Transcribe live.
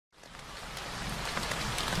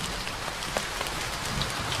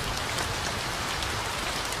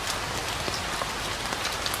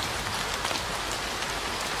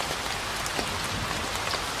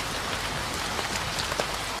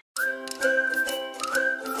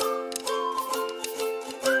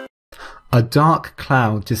A dark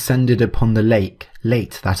cloud descended upon the lake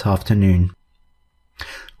late that afternoon.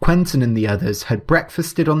 Quentin and the others had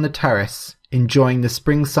breakfasted on the terrace, enjoying the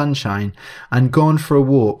spring sunshine, and gone for a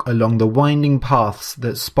walk along the winding paths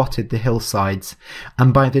that spotted the hillsides,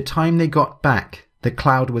 and by the time they got back, the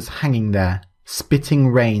cloud was hanging there, spitting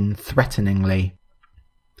rain threateningly.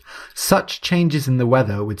 Such changes in the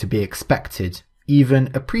weather were to be expected, even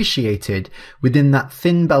appreciated, within that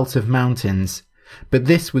thin belt of mountains, but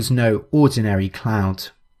this was no ordinary cloud.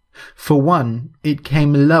 For one, it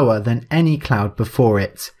came lower than any cloud before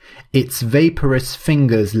it, its vaporous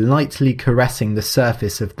fingers lightly caressing the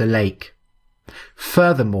surface of the lake.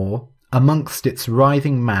 Furthermore, amongst its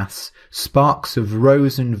writhing mass, sparks of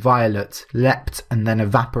rose and violet leapt and then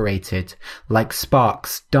evaporated, like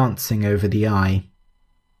sparks dancing over the eye.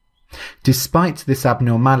 Despite this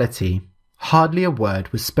abnormality, hardly a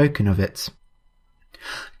word was spoken of it.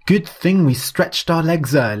 "Good thing we stretched our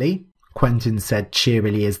legs early," Quentin said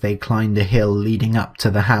cheerily as they climbed the hill leading up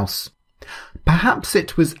to the house. Perhaps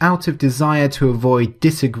it was out of desire to avoid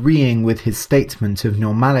disagreeing with his statement of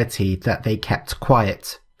normality that they kept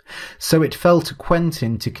quiet. So it fell to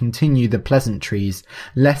Quentin to continue the pleasantries,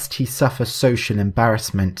 lest he suffer social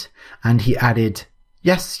embarrassment, and he added,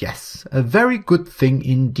 Yes, a very good thing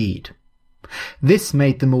indeed." This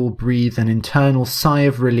made them all breathe an internal sigh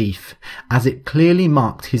of relief, as it clearly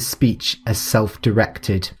marked his speech as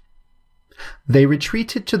self-directed. They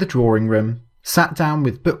retreated to the drawing-room, sat down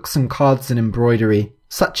with books and cards and embroidery,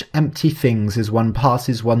 such empty things as one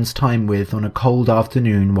passes one's time with on a cold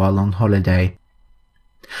afternoon while on holiday.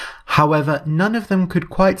 However, none of them could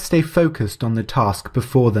quite stay focused on the task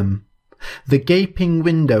before them. The gaping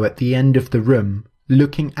window at the end of the room,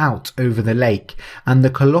 looking out over the lake, and the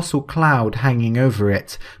colossal cloud hanging over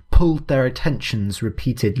it, pulled their attentions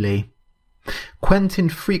repeatedly. Quentin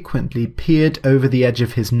frequently peered over the edge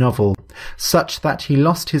of his novel, such that he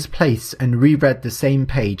lost his place and reread the same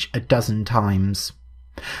page a dozen times.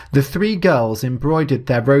 The three girls embroidered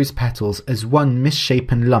their rose petals as one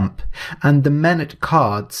misshapen lump, and the men at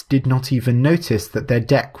cards did not even notice that their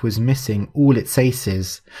deck was missing all its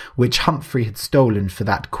aces, which Humphrey had stolen for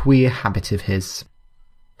that queer habit of his.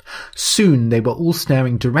 Soon they were all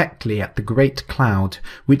staring directly at the great cloud,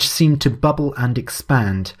 which seemed to bubble and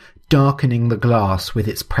expand, darkening the glass with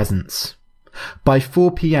its presence. By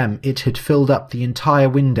 4 p.m. it had filled up the entire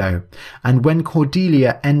window, and when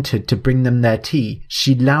Cordelia entered to bring them their tea,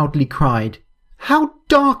 she loudly cried, "How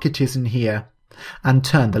dark it is in here!" and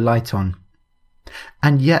turned the light on.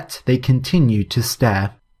 And yet they continued to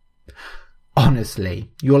stare.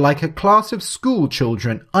 "Honestly, you're like a class of school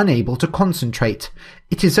children unable to concentrate.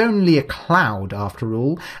 It is only a cloud, after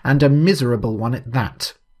all, and a miserable one at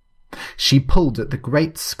that." She pulled at the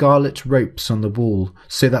great scarlet ropes on the wall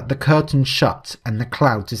so that the curtain shut and the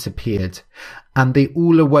cloud disappeared, and they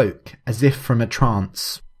all awoke as if from a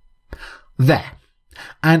trance. "There!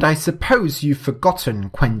 And I suppose you've forgotten,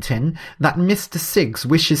 Quentin, that Mr.Siggs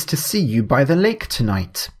wishes to see you by the lake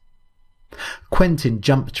tonight." Quentin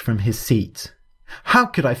jumped from his seat. "How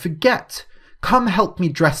could I forget? Come help me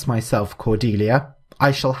dress myself, Cordelia.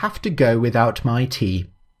 I shall have to go without my tea."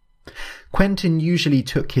 Quentin usually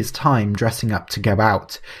took his time dressing up to go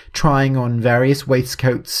out, trying on various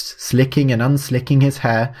waistcoats, slicking and unslicking his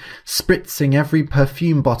hair, spritzing every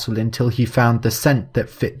perfume bottle until he found the scent that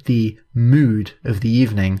fit the mood of the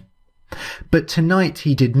evening. But tonight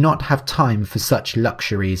he did not have time for such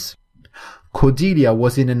luxuries. Cordelia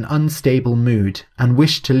was in an unstable mood and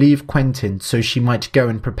wished to leave Quentin so she might go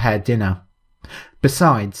and prepare dinner.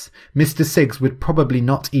 Besides, Mr. Siggs would probably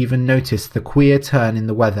not even notice the queer turn in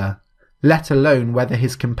the weather, let alone whether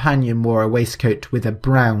his companion wore a waistcoat with a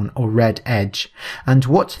brown or red edge, and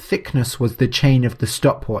what thickness was the chain of the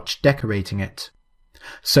stopwatch decorating it.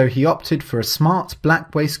 So he opted for a smart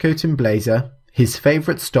black waistcoat and blazer, his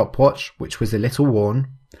favourite stopwatch, which was a little worn,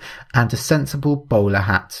 and a sensible bowler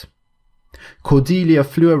hat. Cordelia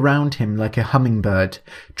flew around him like a hummingbird,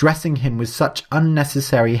 dressing him with such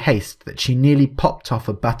unnecessary haste that she nearly popped off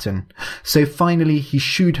a button, so finally he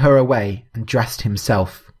shooed her away and dressed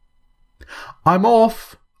himself. "I'm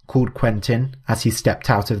off," called Quentin as he stepped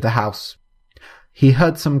out of the house. He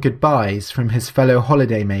heard some goodbyes from his fellow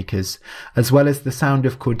holiday-makers, as well as the sound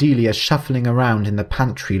of Cordelia shuffling around in the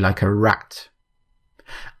pantry like a rat.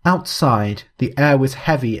 Outside, the air was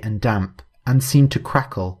heavy and damp, and seemed to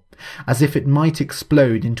crackle, as if it might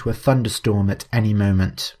explode into a thunderstorm at any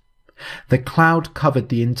moment. The cloud covered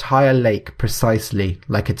the entire lake precisely,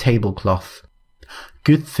 like a tablecloth.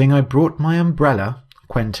 "Good thing I brought my umbrella,"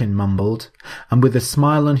 Quentin mumbled, and with a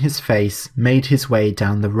smile on his face made his way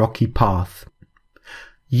down the rocky path.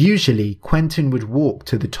 Usually, Quentin would walk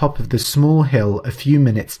to the top of the small hill a few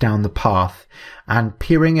minutes down the path, and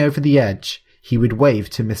peering over the edge, he would wave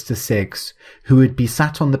to Mr. Siggs, who would be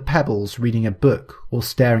sat on the pebbles reading a book or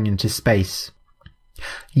staring into space.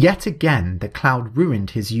 Yet again the cloud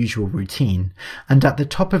ruined his usual routine, and at the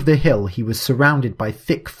top of the hill he was surrounded by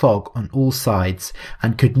thick fog on all sides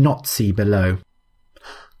and could not see below.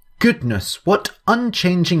 "Goodness, what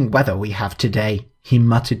unchanging weather we have today," he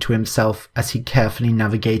muttered to himself as he carefully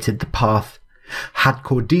navigated the path. "Had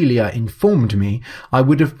Cordelia informed me, I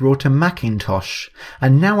would have brought a mackintosh,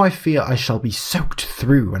 and now I fear I shall be soaked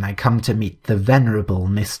through when I come to meet the venerable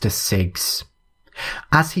Mr. Siggs."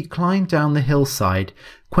 As he climbed down the hillside,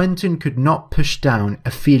 Quentin could not push down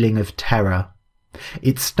a feeling of terror.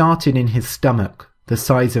 It started in his stomach, the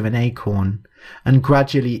size of an acorn, and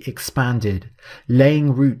gradually expanded,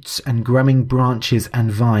 laying roots and growing branches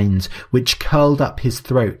and vines which curled up his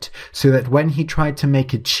throat, so that when he tried to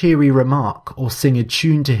make a cheery remark or sing a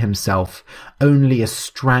tune to himself, only a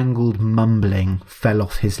strangled mumbling fell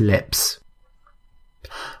off his lips.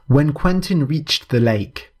 When Quentin reached the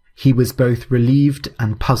lake, he was both relieved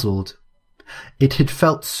and puzzled. It had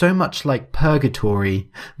felt so much like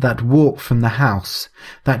purgatory, that walk from the house,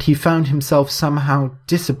 that he found himself somehow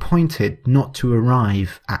disappointed not to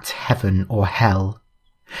arrive at heaven or hell.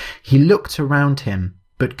 He looked around him,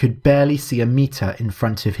 but could barely see a meter in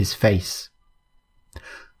front of his face.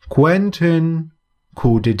 "Quentin!"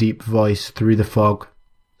 called a deep voice through the fog.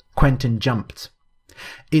 Quentin jumped.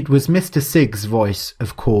 It was Mr. Siggs' voice,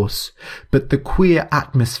 of course, but the queer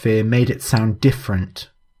atmosphere made it sound different.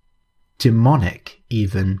 Demonic,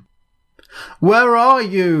 even. "Where are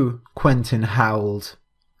you?" Quentin howled.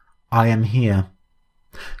 "I am here."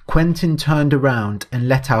 Quentin turned around and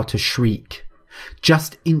let out a shriek.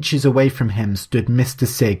 Just inches away from him stood Mr.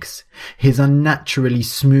 Siggs, his unnaturally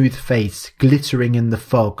smooth face glittering in the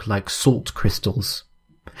fog like salt crystals.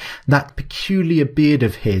 That peculiar beard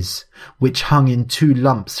of his, which hung in 2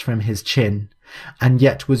 lumps from his chin, and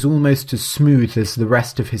yet was almost as smooth as the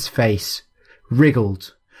rest of his face,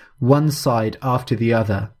 wriggled, one side after the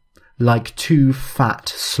other, like 2 fat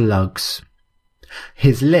slugs.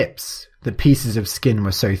 His lips, the pieces of skin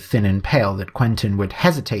were so thin and pale that Quentin would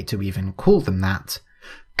hesitate to even call them that,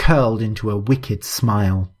 curled into a wicked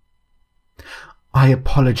smile. "I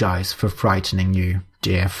apologize for frightening you,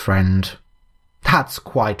 dear friend." "That's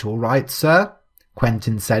quite all right, sir,"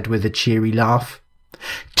 Quentin said with a cheery laugh.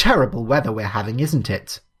 "Terrible weather we're having, isn't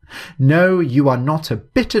it? No, you are not a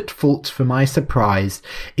bit at fault for my surprise.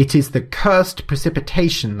 It is the cursed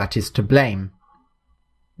precipitation that is to blame."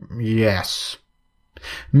 "Yes."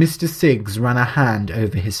 Mr. Siggs ran a hand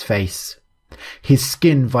over his face. His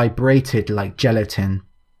skin vibrated like gelatin.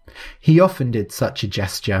 He often did such a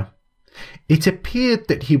gesture. It appeared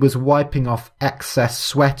that he was wiping off excess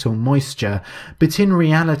sweat or moisture, but in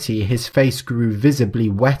reality his face grew visibly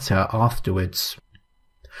wetter afterwards.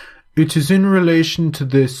 "It is in relation to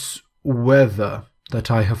this weather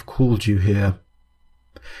that I have called you here."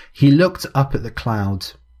 He looked up at the cloud.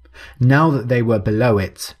 Now that they were below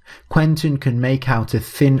it, Quentin could make out a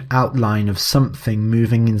thin outline of something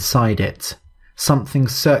moving inside it, something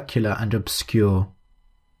circular and obscure.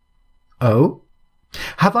 "Oh?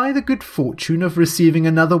 Have I the good fortune of receiving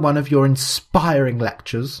another one of your inspiring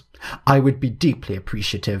lectures? I would be deeply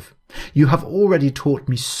appreciative. You have already taught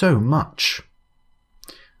me so much."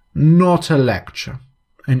 "Not a lecture,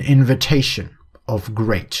 an invitation of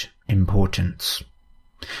great importance."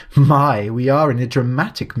 "My, we are in a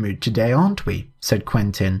dramatic mood today, aren't we?" said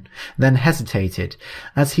Quentin, then hesitated,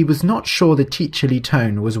 as he was not sure the teacherly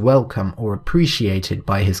tone was welcome or appreciated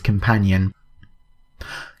by his companion.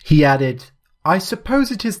 He added, "I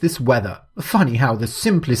suppose it is this weather. Funny how the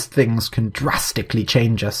simplest things can drastically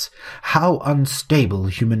change us. How unstable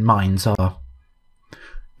human minds are."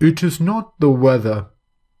 "It is not the weather,"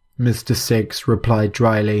 Mr. Siggs replied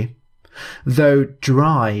dryly. Though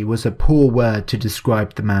dry was a poor word to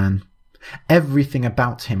describe the man. Everything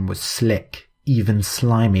about him was slick, even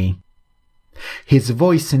slimy. His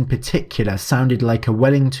voice in particular sounded like a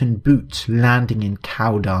Wellington boot landing in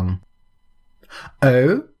cow dung.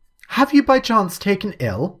 "Oh? Have you by chance taken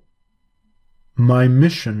ill?" "My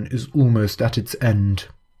mission is almost at its end."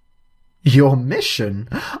 "Your mission?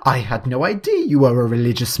 I had no idea you were a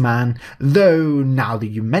religious man, though now that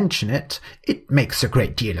you mention it, it makes a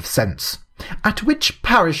great deal of sense. At which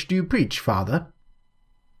parish do you preach, Father?"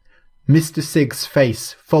 Mr. Siggs'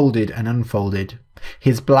 face folded and unfolded.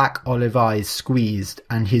 His black olive eyes squeezed,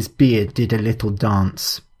 and his beard did a little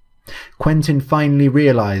dance. Quentin finally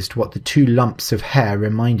realized what the 2 lumps of hair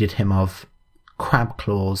reminded him of. Crab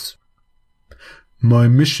claws. My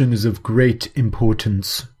mission is of great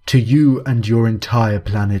importance to you and your entire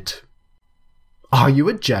planet. Are you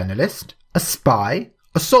a journalist? A spy?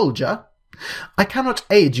 A soldier? I cannot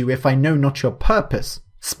aid you if I know not your purpose.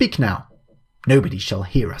 Speak now. Nobody shall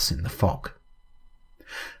hear us in the fog.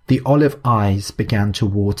 The olive eyes began to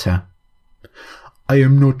water. I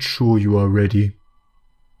am not sure you are ready.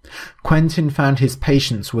 Quentin found his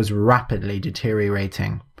patience was rapidly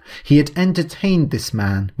deteriorating. He had entertained this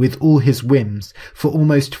man with all his whims for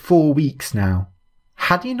almost 4 weeks now.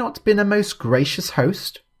 Had he not been a most gracious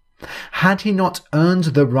host? Had he not earned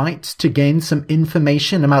the right to gain some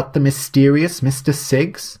information about the mysterious Mr.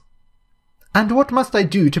 Siggs? And what must I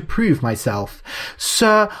do to prove myself?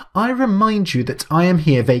 Sir, I remind you that I am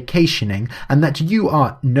here vacationing, and that you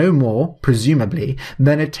are no more, presumably,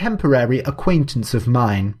 than a temporary acquaintance of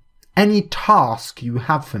mine. Any task you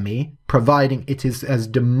have for me, providing it is as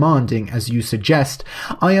demanding as you suggest,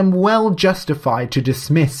 I am well justified to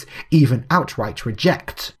dismiss, even outright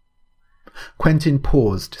reject. Quentin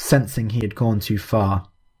paused, sensing he had gone too far.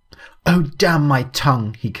 Oh, damn my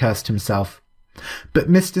tongue, he cursed himself. But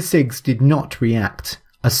Mr. Siggs did not react,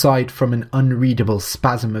 aside from an unreadable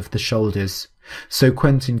spasm of the shoulders, so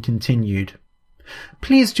Quentin continued.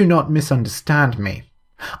 Please do not misunderstand me.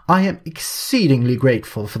 I am exceedingly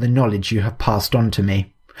grateful for the knowledge you have passed on to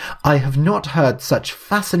me. I have not heard such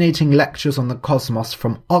fascinating lectures on the cosmos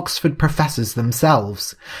from Oxford professors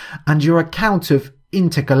themselves, and your account of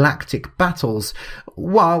intergalactic battles,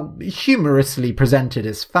 while humorously presented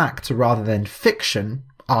as fact rather than fiction,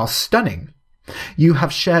 are stunning. You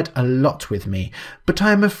have shared a lot with me, but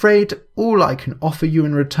I am afraid all I can offer you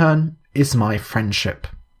in return is my friendship.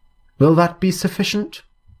 Will that be sufficient?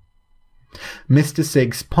 Mr.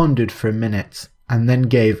 Siggs pondered for a minute, and then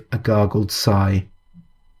gave a gargled sigh.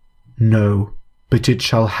 No, but it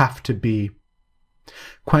shall have to be.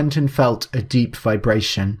 Quentin felt a deep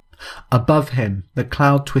vibration. Above him, the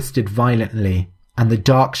cloud twisted violently, and the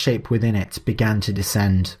dark shape within it began to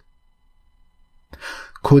descend.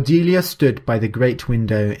 Cordelia stood by the great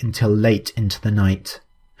window until late into the night.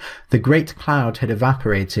 The great cloud had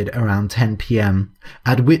evaporated around 10 p.m.,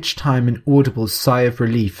 at which time an audible sigh of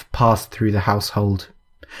relief passed through the household.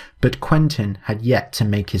 But Quentin had yet to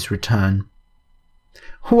make his return.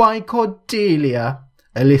 "Why, Cordelia,"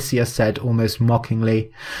 Alicia said almost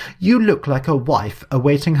mockingly, "you look like a wife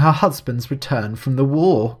awaiting her husband's return from the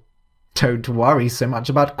war. Don't worry so much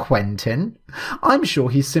about Quentin. I'm sure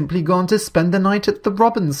he's simply gone to spend the night at the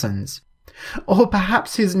Robinsons. Or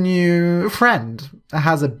perhaps his new friend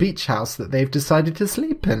has a beach house that they've decided to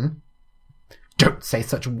sleep in." "Don't say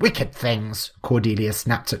such wicked things," Cordelia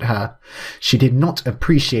snapped at her. She did not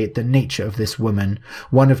appreciate the nature of this woman,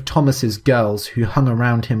 one of Thomas's girls who hung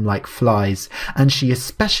around him like flies, and she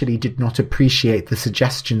especially did not appreciate the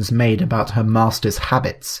suggestions made about her master's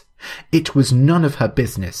habits. It was none of her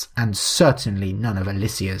business, and certainly none of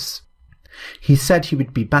Alicia's. "He said he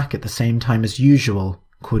would be back at the same time as usual,"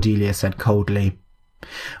 Cordelia said coldly.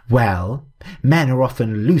 "Well, men are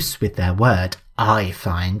often loose with their word, I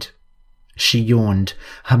find." She yawned,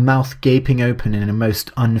 her mouth gaping open in a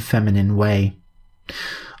most unfeminine way.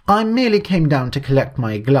 "I merely came down to collect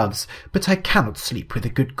my gloves, but I cannot sleep with a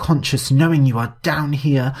good conscience knowing you are down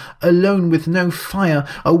here, alone with no fire,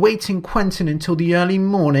 awaiting Quentin until the early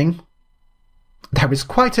morning." "There is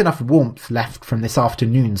quite enough warmth left from this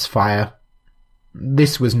afternoon's fire."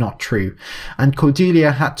 This was not true, and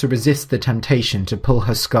Cordelia had to resist the temptation to pull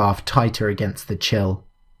her scarf tighter against the chill.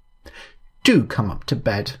 "Do come up to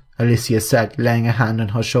bed," Alicia said, laying a hand on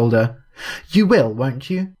her shoulder. "You will, won't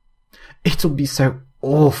you? It'll be so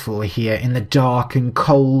awful here in the dark and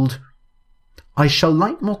cold." "I shall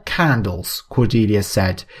light more candles," Cordelia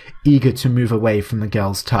said, eager to move away from the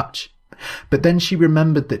girl's touch. But then she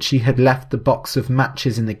remembered that she had left the box of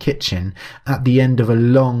matches in the kitchen at the end of a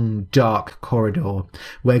long, dark corridor,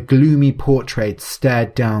 where gloomy portraits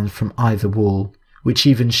stared down from either wall, which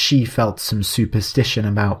even she felt some superstition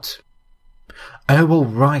about. "Oh, all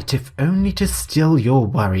right, if only to still your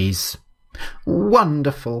worries."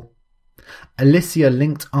 "Wonderful." Alicia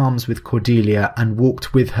linked arms with Cordelia and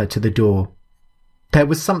walked with her to the door. There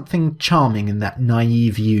was something charming in that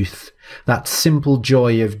naive youth, that simple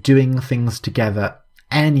joy of doing things together,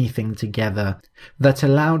 anything together, that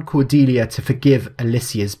allowed Cordelia to forgive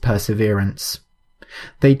Alicia's perseverance.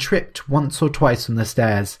 They tripped once or twice on the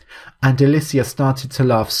stairs, and Alicia started to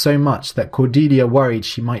laugh so much that Cordelia worried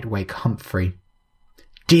she might wake Humphrey.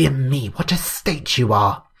 "Dear me, what a state you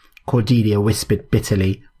are," Cordelia whispered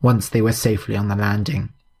bitterly, once they were safely on the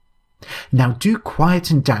landing. "Now do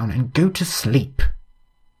quieten down and go to sleep."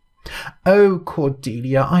 "Oh,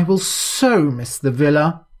 Cordelia, I will so miss the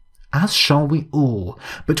villa." as shall we all,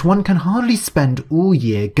 but one can hardly spend all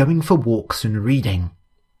year going for walks and reading."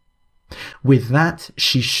 With that,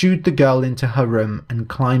 she shooed the girl into her room and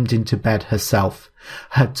climbed into bed herself,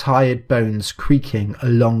 her tired bones creaking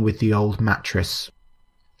along with the old mattress.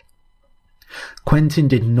 Quentin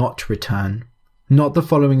did not return, not the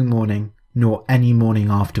following morning, nor any morning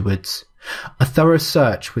afterwards. A thorough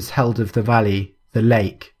search was held of the valley, the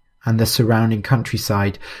lake, and the surrounding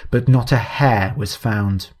countryside, but not a hair was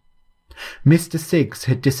found. Mr.Siggs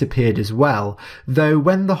had disappeared as well, though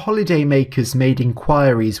when the holiday-makers made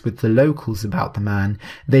inquiries with the locals about the man,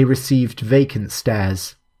 they received vacant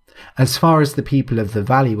stares. As far as the people of the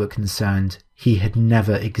valley were concerned, he had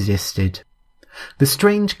never existed. The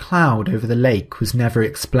strange cloud over the lake was never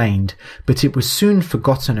explained, but it was soon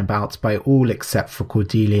forgotten about by all except for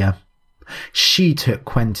Cordelia. She took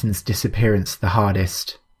Quentin's disappearance the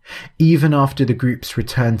hardest. Even after the group's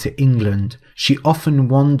return to England, she often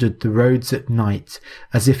wandered the roads at night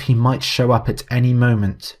as if he might show up at any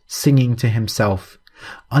moment, singing to himself,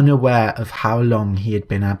 unaware of how long he had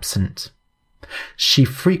been absent. She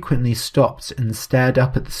frequently stopped and stared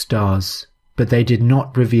up at the stars, but they did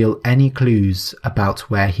not reveal any clues about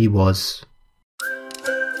where he was.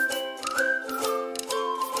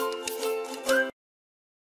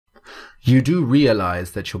 You do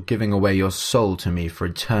realize that you're giving away your soul to me for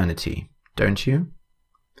eternity, don't you?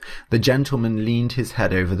 The gentleman leaned his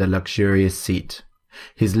head over the luxurious seat.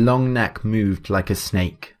 His long neck moved like a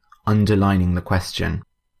snake, underlining the question.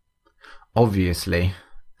 Obviously,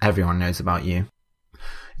 everyone knows about you.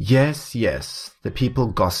 Yes, the people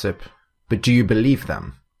gossip, but do you believe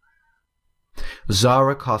them?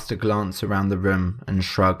 Zara cast a glance around the room and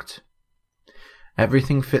shrugged.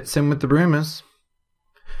 Everything fits in with the rumors.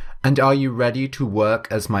 And are you ready to work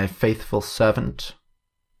as my faithful servant?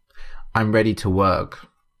 I'm ready to work.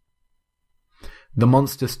 The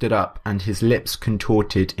monster stood up and his lips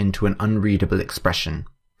contorted into an unreadable expression.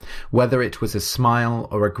 Whether it was a smile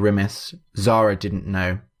or a grimace, Zara didn't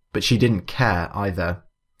know, but she didn't care either.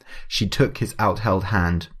 She took his outheld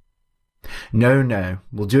hand. No,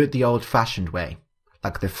 we'll do it the old-fashioned way,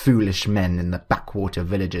 like the foolish men in the backwater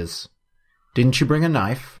villages. Didn't you bring a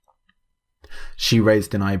knife? She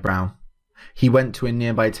raised an eyebrow. He went to a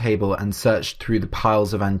nearby table and searched through the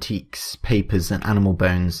piles of antiques, papers and animal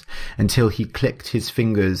bones until he clicked his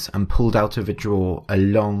fingers and pulled out of a drawer a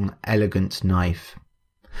long, elegant knife.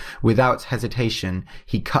 Without hesitation,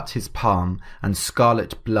 he cut his palm and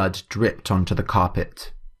scarlet blood dripped onto the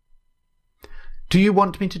carpet. Do you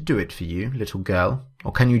want me to do it for you, little girl,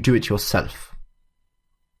 or can you do it yourself?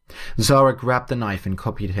 Zara grabbed the knife and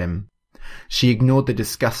copied him. She ignored the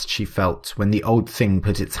disgust she felt when the old thing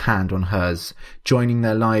put its hand on hers, joining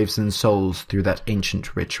their lives and souls through that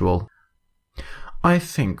ancient ritual. I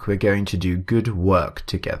think we're going to do good work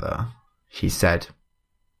together, he said.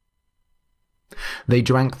 They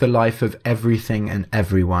drank the life of everything and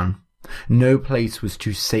everyone. No place was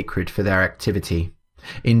too sacred for their activity.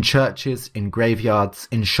 In churches, in graveyards,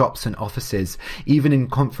 in shops and offices, even in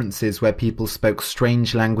conferences where people spoke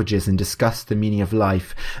strange languages and discussed the meaning of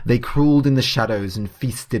life, they crawled in the shadows and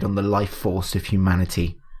feasted on the life force of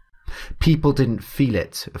humanity. People didn't feel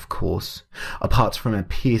it, of course, apart from a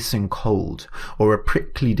piercing cold or a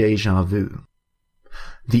prickly déjà vu.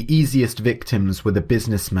 The easiest victims were the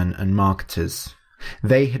businessmen and marketers.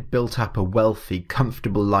 They had built up a wealthy,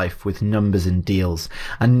 comfortable life with numbers and deals,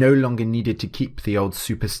 and no longer needed to keep the old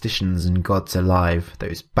superstitions and gods alive,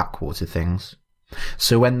 those backwater things.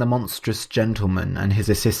 So when the monstrous gentleman and his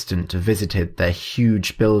assistant visited their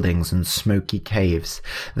huge buildings and smoky caves,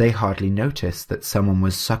 they hardly noticed that someone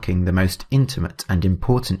was sucking the most intimate and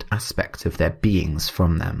important aspect of their beings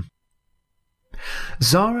from them.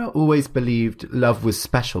 Zara always believed love was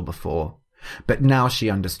special before, but now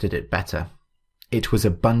she understood it better. It was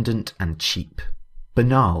abundant and cheap,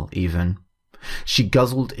 banal even. She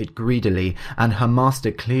guzzled it greedily, and her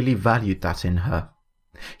master clearly valued that in her.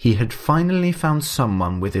 He had finally found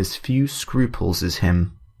someone with as few scruples as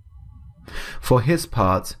him. For his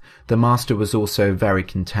part, the master was also very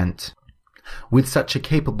content. With such a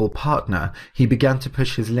capable partner, he began to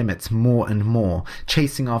push his limits more and more,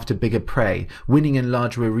 chasing after bigger prey, winning in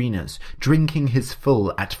larger arenas, drinking his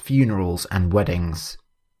full at funerals and weddings.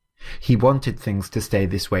 He wanted things to stay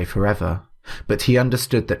this way forever, but he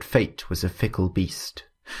understood that fate was a fickle beast.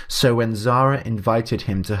 So when Zara invited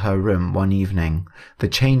him to her room one evening, the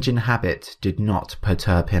change in habit did not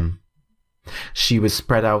perturb him. She was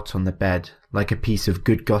spread out on the bed like a piece of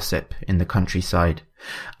good gossip in the countryside,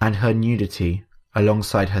 and her nudity,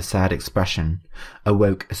 alongside her sad expression,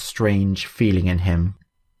 awoke a strange feeling in him.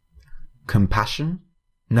 Compassion?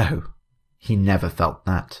 No, he never felt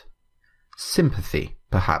that. Sympathy,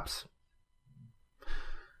 perhaps.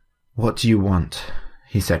 "What do you want?"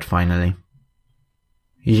 he said finally.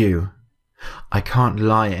 "You. I can't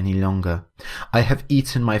lie any longer. I have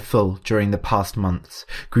eaten my fill during the past months,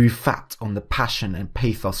 grew fat on the passion and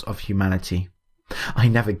pathos of humanity. I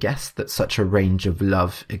never guessed that such a range of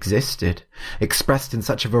love existed, expressed in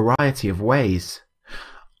such a variety of ways.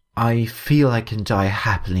 I feel I can die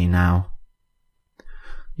happily now."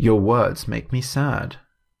 "Your words make me sad.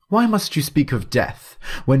 Why must you speak of death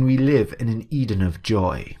when we live in an Eden of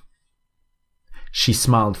joy?" She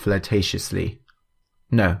smiled flirtatiously.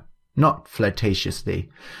 No, not flirtatiously.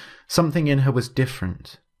 Something in her was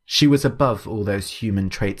different. She was above all those human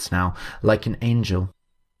traits now, like an angel.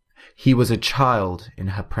 He was a child in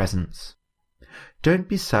her presence. "Don't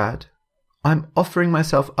be sad. I'm offering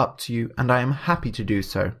myself up to you, and I am happy to do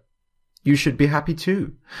so. You should be happy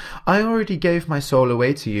too. I already gave my soul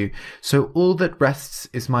away to you, so all that rests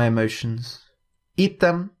is my emotions. Eat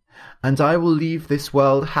them, and I will leave this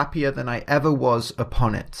world happier than I ever was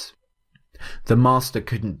upon it." The master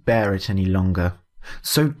couldn't bear it any longer.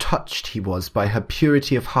 So touched he was by her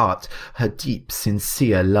purity of heart, her deep,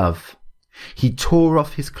 sincere love. He tore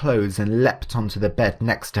off his clothes and leapt onto the bed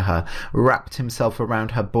next to her, wrapped himself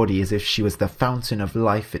around her body as if she was the fountain of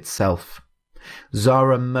life itself.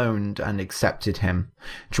 Zara moaned and accepted him,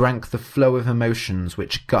 drank the flow of emotions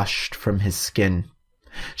which gushed from his skin.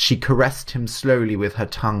 She caressed him slowly with her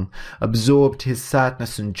tongue, absorbed his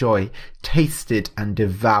sadness and joy, tasted and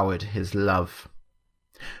devoured his love.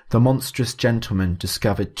 The monstrous gentleman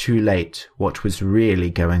discovered too late what was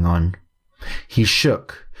really going on. He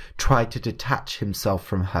shook, tried to detach himself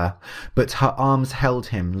from her, but her arms held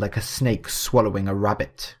him like a snake swallowing a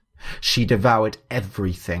rabbit. She devoured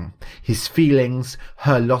everything, his feelings,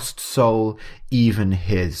 her lost soul, even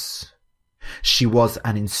his. She was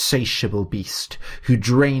an insatiable beast who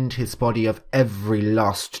drained his body of every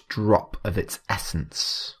last drop of its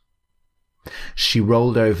essence. She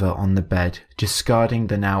rolled over on the bed, discarding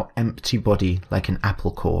the now empty body like an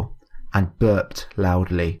apple core, and burped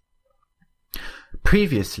loudly.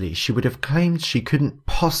 Previously, she would have claimed she couldn't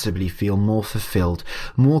possibly feel more fulfilled,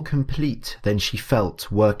 more complete than she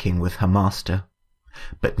felt working with her master.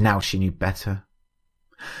 But now she knew better.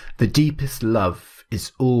 The deepest love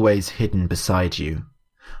is always hidden beside you,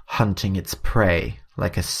 hunting its prey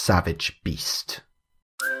like a savage beast.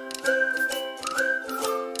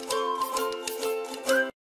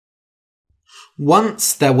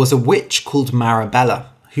 Once there was a witch called Marabella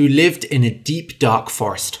who lived in a deep, dark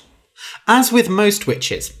forest. As with most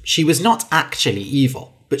witches, she was not actually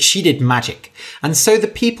evil, but she did magic, and so the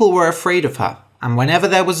people were afraid of her, and whenever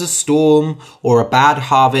there was a storm, or a bad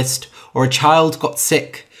harvest, or a child got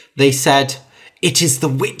sick, they said, "It is the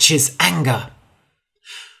witch's anger."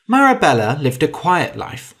 Marabella lived a quiet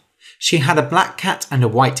life. She had a black cat and a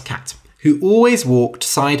white cat, who always walked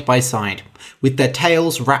side by side, with their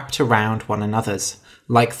tails wrapped around one another's,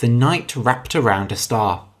 like the night wrapped around a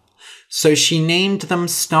star. So she named them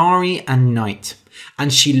Starry and Night,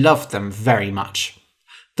 and she loved them very much.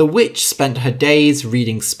 The witch spent her days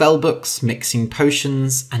reading spellbooks, mixing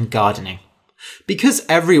potions, and gardening. Because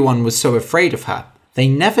everyone was so afraid of her, they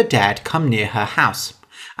never dared come near her house,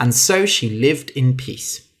 and so she lived in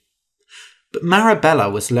peace. But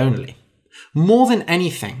Marabella was lonely. More than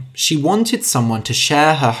anything, she wanted someone to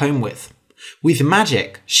share her home with. With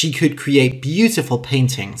magic, she could create beautiful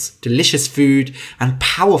paintings, delicious food, and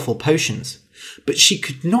powerful potions. But she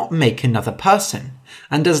could not make another person,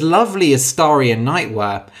 and as lovely as Starry and Night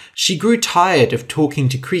were, she grew tired of talking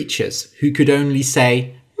to creatures who could only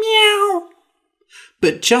say, meow.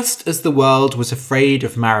 But just as the world was afraid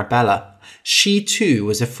of Marabella, she too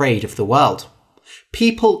was afraid of the world.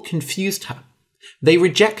 People confused her. They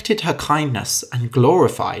rejected her kindness and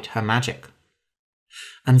glorified her magic.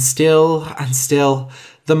 And still,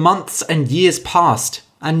 the months and years passed,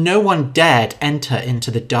 and no one dared enter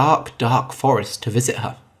into the dark, dark forest to visit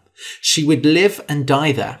her. She would live and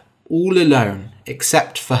die there, all alone,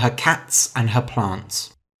 except for her cats and her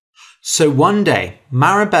plants. So one day,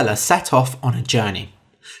 Marabella set off on a journey.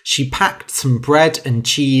 She packed some bread and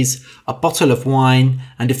cheese, a bottle of wine,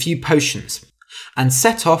 and a few potions, and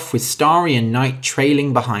set off with Starry and Night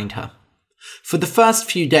trailing behind her. For the first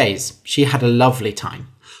few days, she had a lovely time,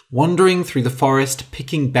 wandering through the forest,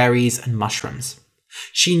 picking berries and mushrooms.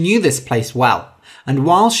 She knew this place well, and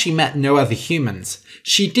while she met no other humans,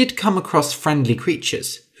 she did come across friendly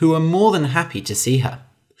creatures who were more than happy to see her.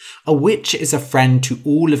 A witch is a friend to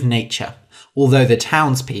all of nature, although the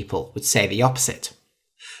townspeople would say the opposite.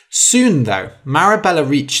 Soon, though, Marabella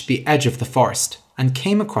reached the edge of the forest and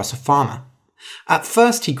came across a farmer. At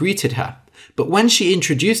first he greeted her, but when she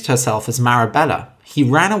introduced herself as Marabella, he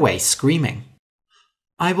ran away screaming.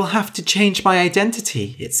 "I will have to change my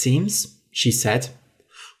identity, it seems," she said.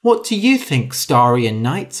 "What do you think, Starry and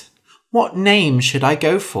Night? What name should I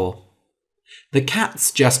go for?" The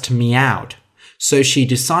cats just meowed, so she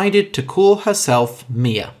decided to call herself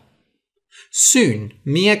Mia. Soon,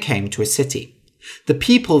 Mia came to a city. The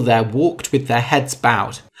people there walked with their heads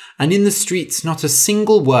bowed, and in the streets not a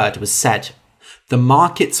single word was said. The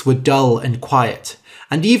markets were dull and quiet,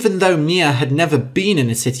 and even though Mia had never been in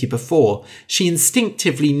a city before, she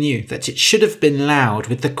instinctively knew that it should have been loud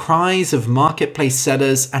with the cries of marketplace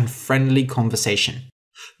sellers and friendly conversation.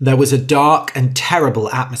 There was a dark and terrible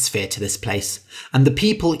atmosphere to this place, and the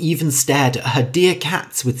people even stared at her dear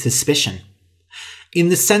cats with suspicion. In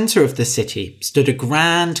the centre of the city stood a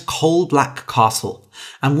grand coal-black castle,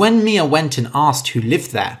 and when Mia went and asked who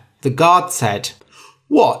lived there, the guard said,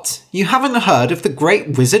 "What, you haven't heard of the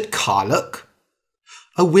great wizard Karluk?"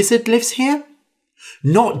 "A wizard lives here?"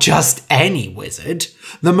 "Not just any wizard,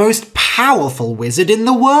 the most powerful wizard in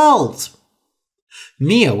the world."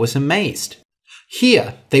 Mia was amazed.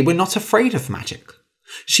 Here, they were not afraid of magic.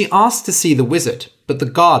 She asked to see the wizard, but the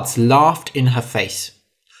guards laughed in her face.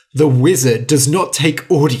 "The wizard does not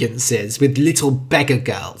take audiences with little beggar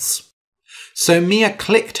girls." So Mia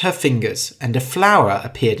clicked her fingers and a flower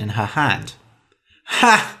appeared in her hand.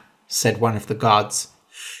 "Ha!" said one of the guards.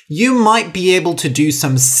 "You might be able to do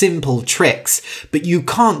some simple tricks, but you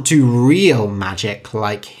can't do real magic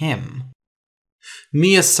like him."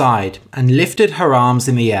 Mia sighed and lifted her arms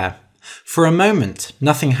in the air. For a moment,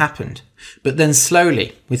 nothing happened, but then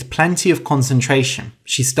slowly, with plenty of concentration,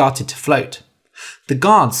 she started to float. The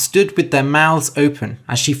guards stood with their mouths open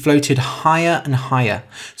as she floated higher and higher,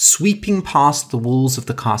 sweeping past the walls of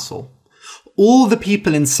the castle. All the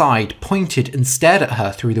people inside pointed and stared at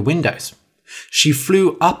her through the windows. She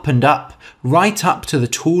flew up and up, right up to the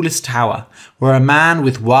tallest tower, where a man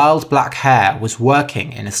with wild black hair was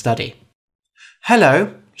working in a study.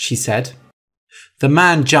 "Hello," she said. The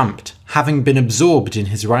man jumped, having been absorbed in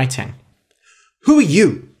his writing. "Who are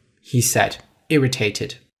you?" he said,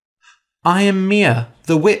 irritated. "I am Mia,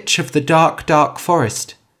 the witch of the dark, dark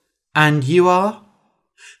forest. And you are?"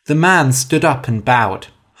 The man stood up and bowed.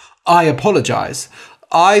 "I apologize.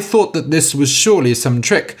 I thought that this was surely some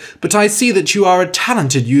trick, but I see that you are a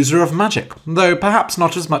talented user of magic, though perhaps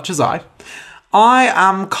not as much as I. I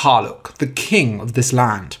am Karluk, the king of this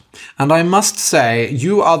land, and I must say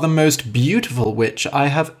you are the most beautiful witch I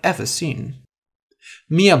have ever seen."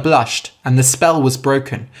 Mia blushed, and the spell was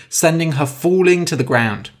broken, sending her falling to the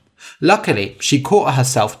ground. Luckily, she caught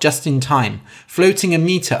herself just in time, floating a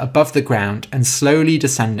meter above the ground and slowly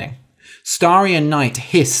descending. Starry and Night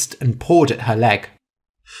hissed and pawed at her leg.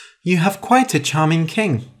 "You have quite a charming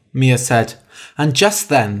king," Mia said, and just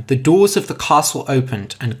then the doors of the castle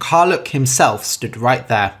opened and Karluk himself stood right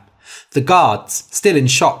there. The guards, still in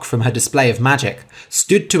shock from her display of magic,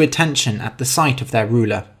 stood to attention at the sight of their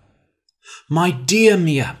ruler. "My dear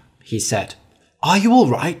Mia," he said, "are you all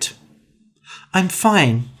right?" "I'm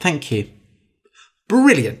fine, thank you."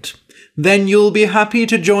 "Brilliant. Then you'll be happy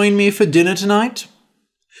to join me for dinner tonight?"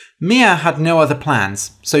 Mia had no other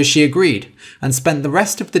plans, so she agreed and spent the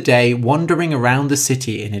rest of the day wandering around the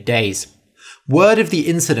city in a daze. Word of the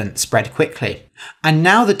incident spread quickly, and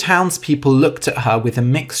now the townspeople looked at her with a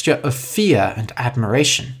mixture of fear and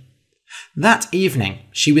admiration. That evening,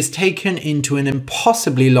 she was taken into an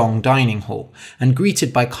impossibly long dining hall and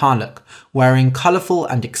greeted by Karluk, wearing colourful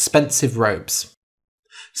and expensive robes.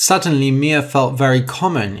 Suddenly, Mia felt very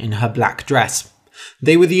common in her black dress.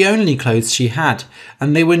 They were the only clothes she had,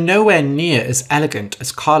 and they were nowhere near as elegant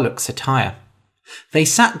as Karluk's attire. They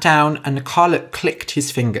sat down and Karluk clicked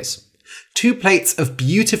his fingers. 2 plates of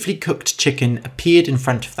beautifully cooked chicken appeared in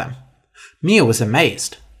front of them. Mia was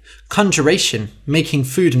amazed. Conjuration, making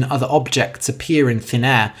food and other objects appear in thin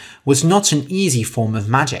air, was not an easy form of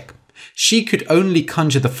magic. She could only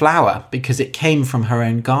conjure the flower because it came from her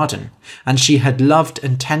own garden, and she had loved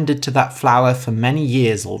and tended to that flower for many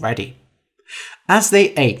years already. As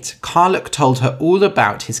they ate, Karluk told her all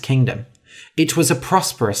about his kingdom. It was a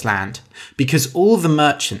prosperous land, because all the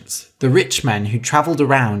merchants, the rich men who travelled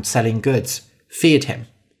around selling goods, feared him.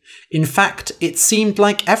 In fact, it seemed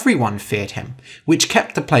like everyone feared him, which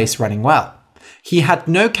kept the place running well. He had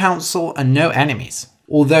no council and no enemies,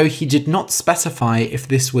 although he did not specify if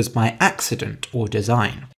this was by accident or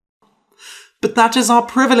design. But that is our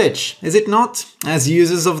privilege, is it not, as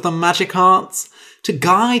users of the magic arts, to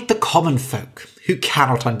guide the common folk who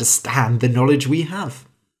cannot understand the knowledge we have.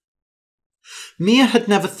 Mia had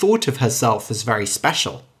never thought of herself as very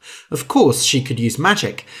special. Of course, she could use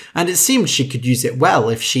magic, and it seemed she could use it well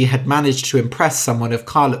if she had managed to impress someone of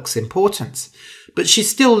Karluk's importance. But she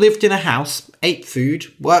still lived in a house, ate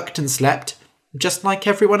food, worked and slept, just like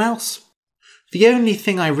everyone else. "The only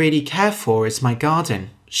thing I really care for is my garden,"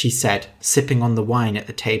 she said, sipping on the wine at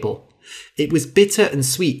the table. It was bitter and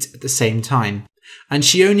sweet at the same time, and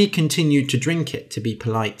she only continued to drink it to be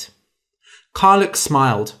polite. Karluk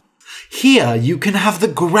smiled. "Here you can have the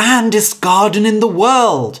grandest garden in the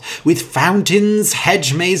world, with fountains,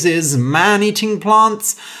 hedge mazes, man-eating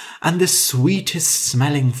plants, and the sweetest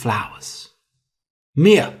smelling flowers."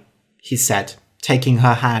 "Mia," he said, taking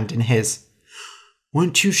her hand in his,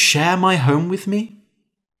 "won't you share my home with me?"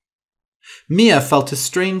 Mia felt a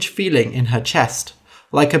strange feeling in her chest,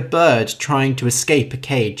 like a bird trying to escape a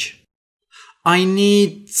cage. "I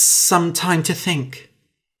need some time to think."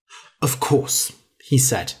 "Of course," he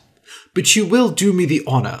said. "But you will do me the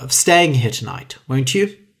honour of staying here tonight, won't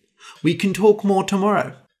you? We can talk more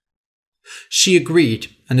tomorrow." She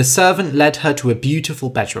agreed, and a servant led her to a beautiful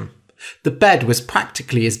bedroom. The bed was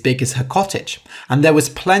practically as big as her cottage, and there was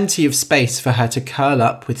plenty of space for her to curl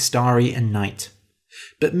up with Starry and Night.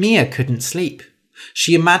 But Mia couldn't sleep.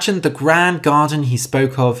 She imagined the grand garden he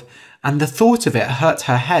spoke of, and the thought of it hurt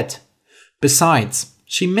her head. Besides,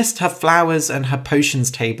 she missed her flowers and her potions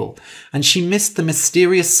table, and she missed the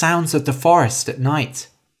mysterious sounds of the forest at night.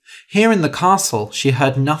 Here in the castle, she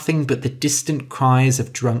heard nothing but the distant cries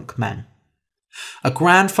of drunk men. A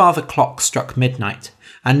grandfather clock struck midnight,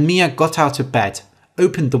 and Mia got out of bed,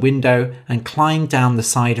 opened the window, and climbed down the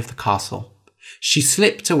side of the castle. She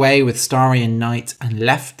slipped away with Starry and Night and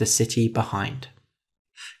left the city behind.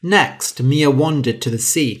 Next, Mia wandered to the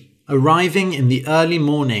sea, arriving in the early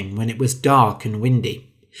morning when it was dark and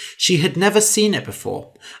windy. She had never seen it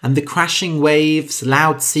before, and the crashing waves,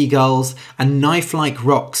 loud seagulls, and knife-like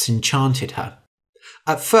rocks enchanted her.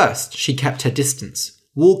 At first, she kept her distance,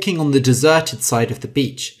 walking on the deserted side of the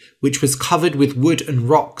beach, which was covered with wood and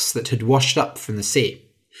rocks that had washed up from the sea.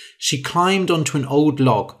 She climbed onto an old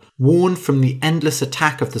log, worn from the endless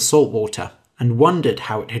attack of the salt water, and wondered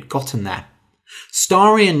how it had gotten there.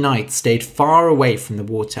 Starry and Night stayed far away from the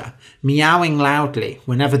water, meowing loudly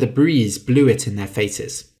whenever the breeze blew it in their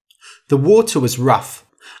faces. The water was rough,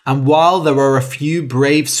 and while there were a few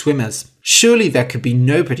brave swimmers, surely there could be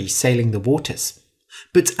nobody sailing the waters.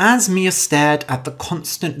 But as Mia stared at the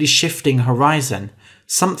constantly shifting horizon,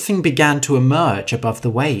 something began to emerge above the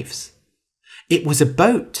waves. It was a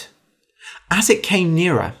boat. As it came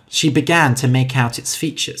nearer, she began to make out its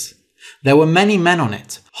features. There were many men on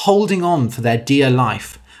it, holding on for their dear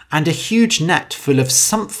life, and a huge net full of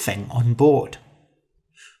something on board.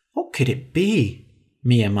 "What could it be?"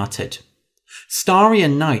 Mia muttered. Starry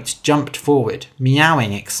and Night jumped forward,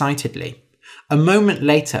 meowing excitedly. A moment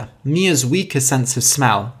later, Mia's weaker sense of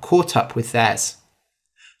smell caught up with theirs.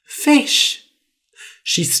 "Fish!"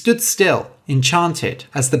 She stood still, enchanted,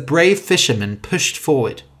 as the brave fishermen pushed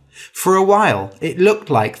forward. For a while, it looked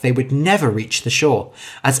like they would never reach the shore,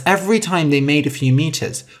 as every time they made a few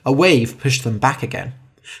meters, a wave pushed them back again.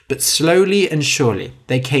 But slowly and surely,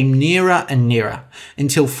 they came nearer and nearer,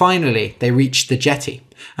 until finally they reached the jetty,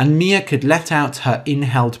 and Mia could let out her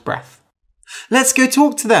inhaled breath. "Let's go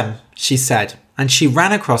talk to them," she said, and she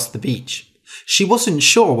ran across the beach. She wasn't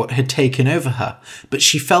sure what had taken over her, but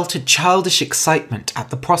she felt a childish excitement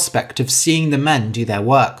at the prospect of seeing the men do their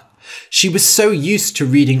work. She was so used to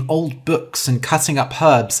reading old books and cutting up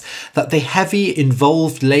herbs that the heavy,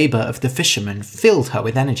 involved labour of the fishermen filled her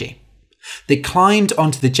with energy. They climbed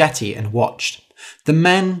onto the jetty and watched. The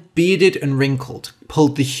men, bearded and wrinkled,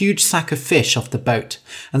 pulled the huge sack of fish off the boat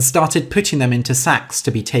and started putting them into sacks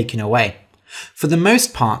to be taken away. For the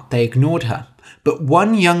most part, they ignored her, but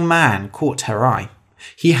one young man caught her eye.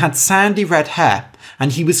 He had sandy red hair,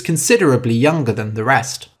 and he was considerably younger than the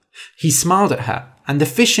rest. He smiled at her, and the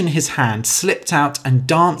fish in his hand slipped out and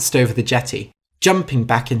danced over the jetty, jumping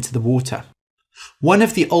back into the water. One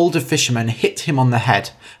of the older fishermen hit him on the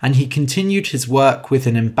head, and he continued his work with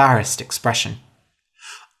an embarrassed expression.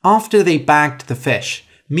 After they bagged the fish,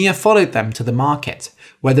 Mia followed them to the market,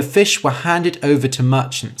 where the fish were handed over to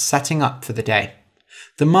merchants setting up for the day.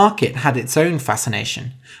 The market had its own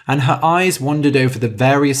fascination, and her eyes wandered over the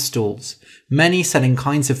various stalls, many selling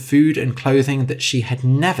kinds of food and clothing that she had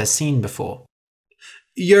never seen before.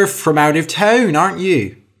 "You're from out of town, aren't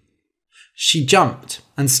you?" She jumped,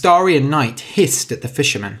 and Starry and Night hissed at the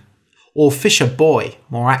fisherman, or fisher boy,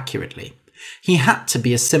 more accurately. He had to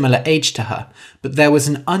be a similar age to her, but there was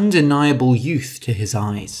an undeniable youth to his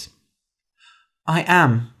eyes. "I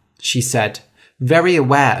am," she said, very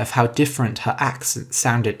aware of how different her accent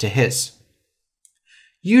sounded to his.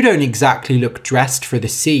 You don't exactly look dressed for the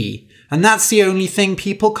sea, and that's the only thing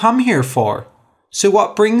people come here for. So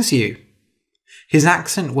what brings you?" His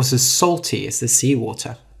accent was as salty as the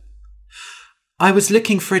seawater. "I was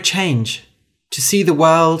looking for a change, to see the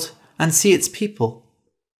world and see its people."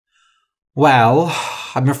 "Well,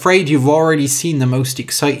 I'm afraid you've already seen the most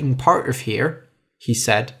exciting part of here," he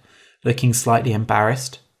said, looking slightly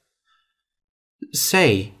embarrassed.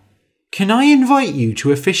 "Say, can I invite you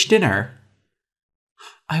to a fish dinner?"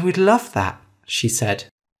 "I would love that," she said.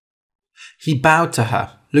 He bowed to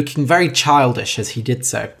her, looking very childish as he did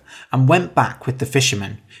so, and went back with the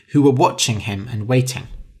fishermen, who were watching him and waiting.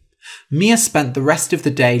 Mia spent the rest of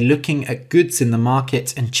the day looking at goods in the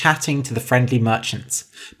market and chatting to the friendly merchants,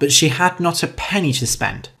 but she had not a penny to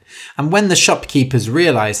spend, and when the shopkeepers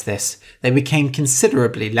realised this, they became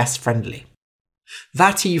considerably less friendly.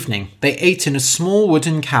 That evening, they ate in a small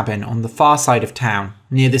wooden cabin on the far side of town,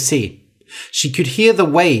 near the sea. She could hear the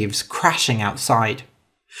waves crashing outside.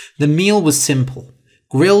 The meal was simple,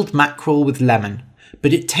 grilled mackerel with lemon,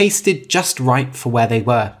 but it tasted just right for where they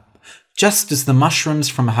were, just as the mushrooms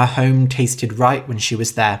from her home tasted right when she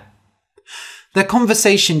was there. Their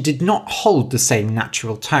conversation did not hold the same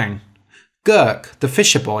natural tone. Gurk, the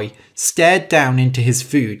fisher boy, stared down into his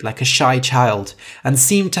food like a shy child and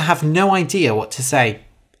seemed to have no idea what to say.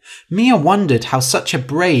 Mia wondered how such a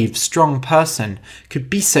brave, strong person could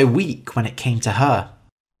be so weak when it came to her.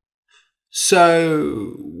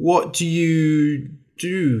 "So, what do you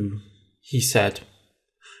do?" he said.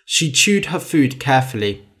 She chewed her food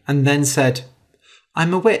carefully and then said,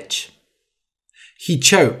 "I'm a witch." He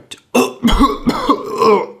choked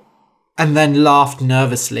and then laughed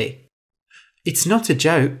nervously. "It's not a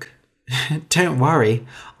joke. Don't worry,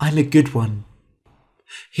 I'm a good one."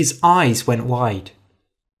 His eyes went wide.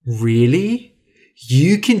 "Really?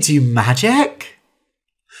 You can do magic?"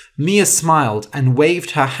 Mia smiled and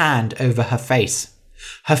waved her hand over her face.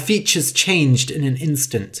 Her features changed in an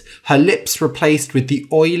instant, her lips replaced with the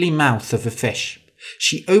oily mouth of a fish.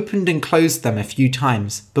 She opened and closed them a few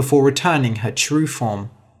times before returning her true form.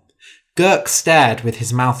 Gurk stared with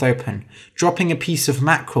his mouth open, dropping a piece of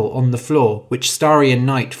mackerel on the floor, which Starry and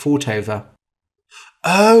Night fought over.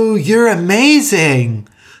 "Oh, you're amazing!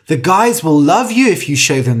 The guys will love you if you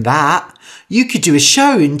show them that. You could do a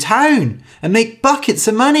show in town and make buckets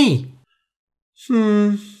of money."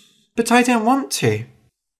 But I don't want to."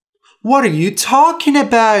 "What are you talking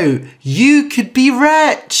about? You could be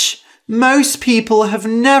rich. Most people have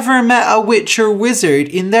never met a witch or wizard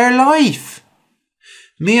in their life."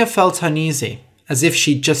 Mia felt uneasy, as if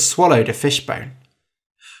she'd just swallowed a fishbone.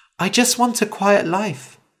 "I just want a quiet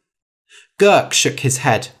life." Gurk shook his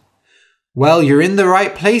head. "Well, you're in the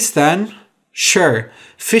right place then. Sure,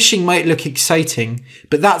 fishing might look exciting,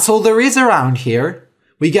 but that's all there is around here.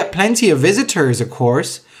 We get plenty of visitors, of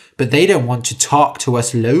course, but they don't want to talk to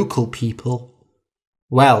us local people."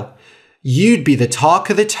 "Well, you'd be the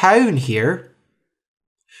talk of the town here."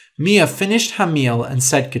 Mia finished her meal and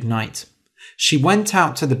said goodnight. She went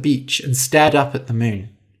out to the beach and stared up at the moon.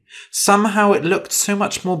 Somehow it looked so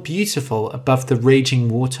much more beautiful above the raging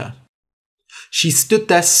water. She stood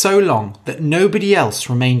there so long that nobody else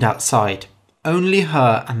remained outside, only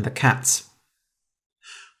her and the cats.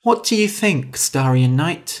 "What do you think, Starry and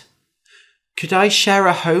Night? Could I share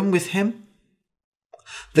a home with him?"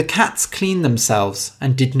 The cats cleaned themselves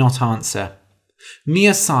and did not answer.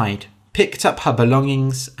 Mia sighed, picked up her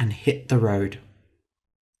belongings and hit the road.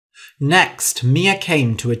 Next, Mia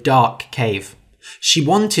came to a dark cave. She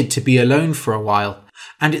wanted to be alone for a while,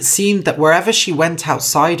 and it seemed that wherever she went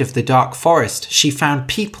outside of the dark forest, she found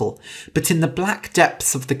people, but in the black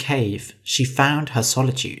depths of the cave, she found her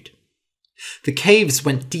solitude. The caves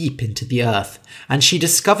went deep into the earth, and she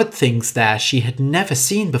discovered things there she had never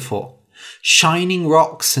seen before. Shining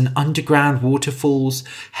rocks and underground waterfalls,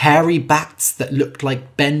 hairy bats that looked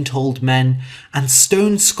like bent old men, and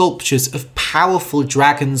stone sculptures of powerful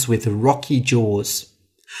dragons with rocky jaws.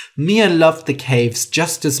 Mia loved the caves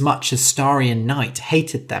just as much as Starry and Night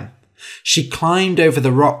hated them. She climbed over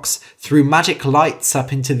the rocks, threw magic lights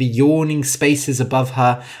up into the yawning spaces above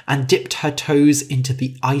her, and dipped her toes into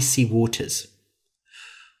the icy waters.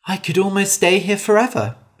 "I could almost stay here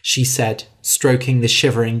forever," she said, stroking the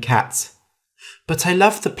shivering cats. "But I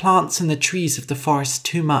love the plants and the trees of the forest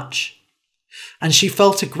too much." And she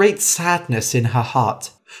felt a great sadness in her heart,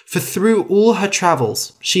 for through all her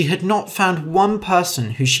travels, she had not found one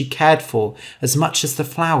person who she cared for as much as the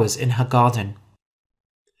flowers in her garden.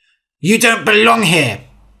 "You don't belong here!"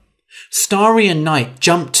 Starry and Night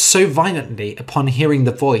jumped so violently upon hearing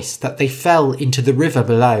the voice that they fell into the river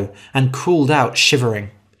below and crawled out shivering.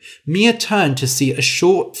 Mia turned to see a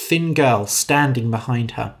short, thin girl standing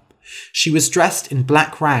behind her. She was dressed in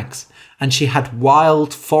black rags, and she had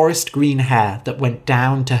wild, forest green hair that went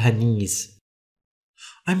down to her knees.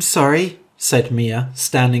 "I'm sorry," said Mia,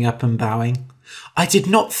 standing up and bowing. "I did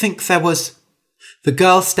not think there was—" The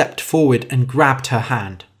girl stepped forward and grabbed her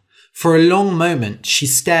hand. For a long moment she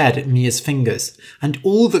stared at Mia's fingers, and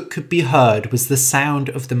all that could be heard was the sound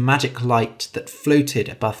of the magic light that floated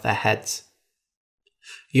above their heads.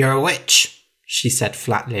 "You're a witch," she said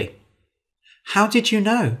flatly. "How did you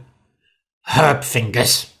know?" "Herb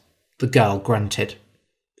fingers," the girl grunted.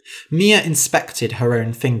 Mia inspected her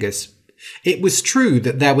own fingers. It was true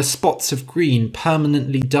that there were spots of green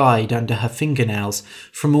permanently dyed under her fingernails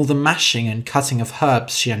from all the mashing and cutting of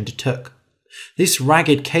herbs she undertook. This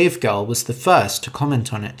ragged cave girl was the first to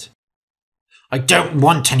comment on it. "I don't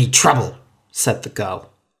want any trouble," said the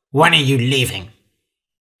girl. "When are you leaving?"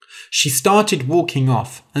 She started walking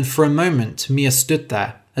off, and for a moment Mia stood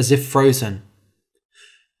there, as if frozen.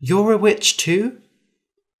 "You're a witch too?"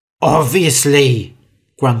 "Obviously,"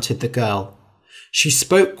 grunted the girl. She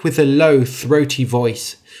spoke with a low, throaty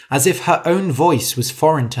voice, as if her own voice was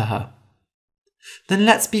foreign to her. "Then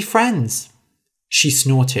let's be friends." She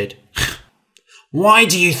snorted. "Why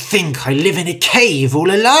do you think I live in a cave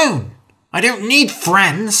all alone? I don't need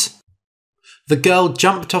friends." The girl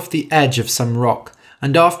jumped off the edge of some rock,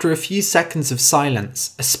 and after a few seconds of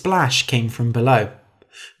silence, a splash came from below.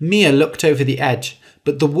 Mia looked over the edge,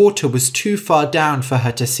 but the water was too far down for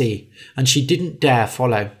her to see, and she didn't dare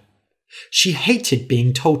follow. She hated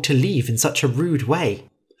being told to leave in such a rude way.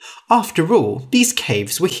 After all, these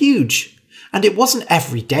caves were huge, and it wasn't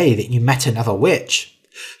every day that you met another witch.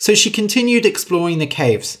 So she continued exploring the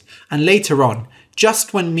caves, and later on,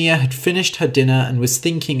 just when Mia had finished her dinner and was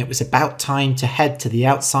thinking it was about time to head to the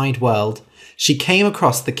outside world, she came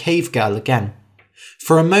across the cave girl again.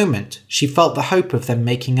 For a moment, she felt the hope of them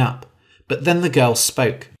making up, but then the girl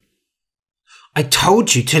spoke. "I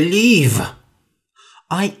told you to leave."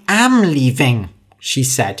 "I am leaving," she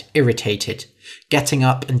said, irritated, getting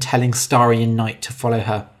up and telling Starry and Night to follow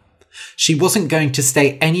her. She wasn't going to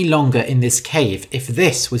stay any longer in this cave if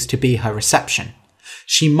this was to be her reception.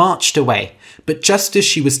 She marched away, but just as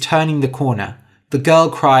she was turning the corner, the girl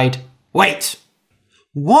cried, "Wait!"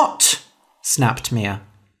 "What?" snapped Mia.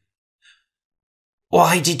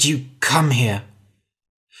 "Why did you come here?"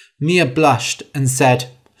 Mia blushed and said,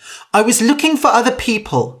 "I was looking for other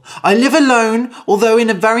people. I live alone, although in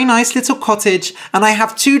a very nice little cottage, and I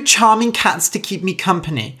have 2 charming cats to keep me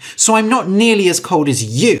company, so I'm not nearly as cold as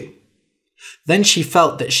you." Then she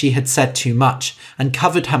felt that she had said too much and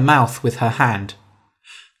covered her mouth with her hand.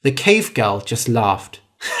 The cave girl just laughed.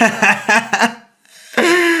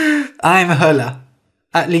 "I'm Hula.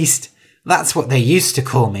 At least, that's what they used to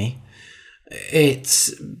call me.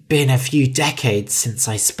 It's been a few decades since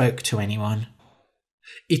I spoke to anyone."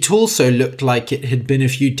 It also looked like it had been a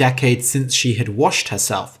few decades since she had washed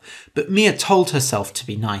herself, but Mia told herself to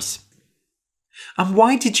be nice. "And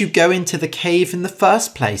why did you go into the cave in the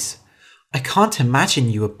first place? I can't imagine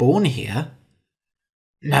you were born here."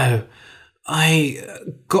 "No, I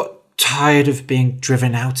got tired of being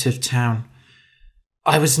driven out of town.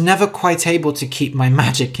 I was never quite able to keep my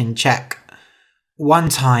magic in check. One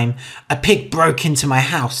time, a pig broke into my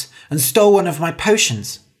house and stole one of my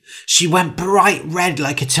potions. She went bright red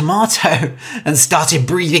like a tomato and started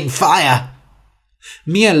breathing fire."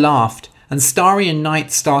 Mia laughed, and Starry and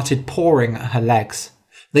Night started pawing at her legs.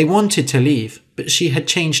 They wanted to leave, but she had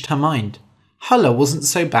changed her mind. Hulla wasn't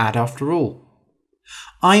so bad after all.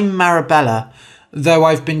 "I'm Marabella, though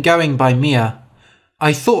I've been going by Mia.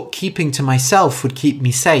 I thought keeping to myself would keep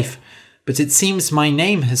me safe, but it seems my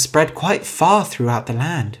name has spread quite far throughout the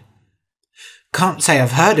land." "Can't say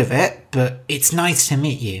I've heard of it, but it's nice to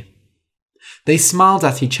meet you." They smiled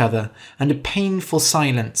at each other, and a painful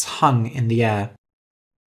silence hung in the air.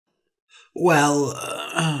 "Well,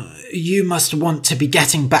 you must want to be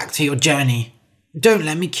getting back to your journey. Don't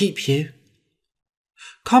let me keep you."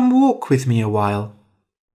 "Come walk with me a while."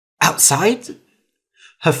 "Outside?"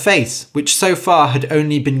 Her face, which so far had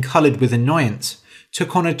only been coloured with annoyance,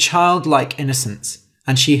 took on a childlike innocence,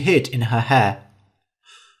 and she hid in her hair.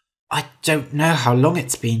 "I don't know how long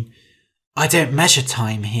it's been. I don't measure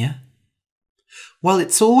time here." "Well,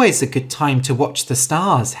 it's always a good time to watch the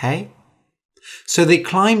stars, hey?" So they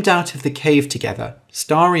climbed out of the cave together,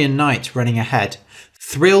 Starry and Night running ahead,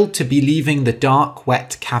 thrilled to be leaving the dark,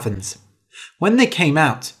 wet caverns. When they came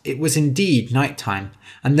out, it was indeed night time,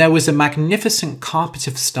 and there was a magnificent carpet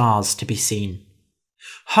of stars to be seen.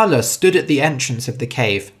 Hulla stood at the entrance of the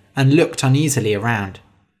cave and looked uneasily around.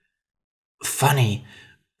 "Funny,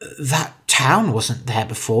 that town wasn't there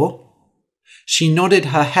before. She nodded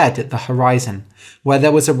her head at the horizon, where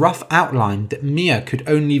there was a rough outline that Mia could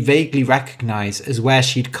only vaguely recognise as where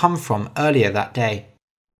she'd come from earlier that day.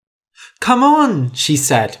 "Come on," she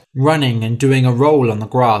said, running and doing a roll on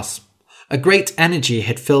the grass. A great energy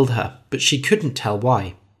had filled her, but she couldn't tell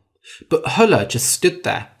why. But Hulla just stood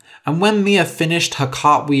there, and when Mia finished her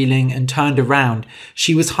cartwheeling and turned around,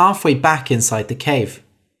 she was halfway back inside the cave.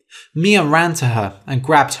 Mia ran to her and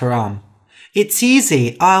grabbed her arm. "It's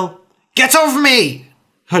easy, I'll—" "Get off me!"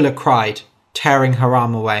 Hulla cried, tearing her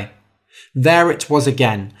arm away. There it was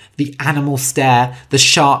again, the animal stare, the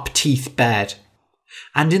sharp teeth bared.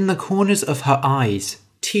 And in the corners of her eyes,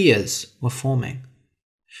 tears were forming.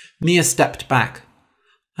 Mia stepped back.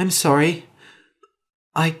 "I'm sorry.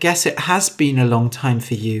 I guess it has been a long time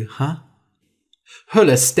for you, huh?"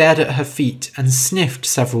 Hulla stared at her feet and sniffed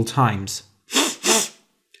several times,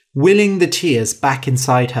 willing the tears back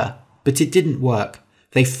inside her, but it didn't work.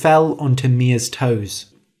 They fell onto Mia's toes.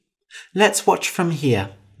 "Let's watch from here,"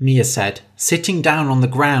 Mia said, sitting down on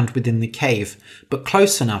the ground within the cave, but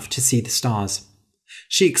close enough to see the stars.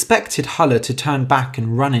 She expected Hulla to turn back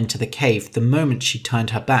and run into the cave the moment she turned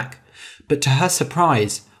her back, but to her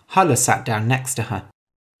surprise, Hulla sat down next to her.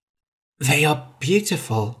 "They are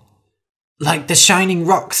beautiful, like the shining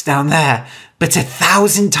rocks down there, but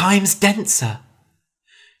 1,000 times denser."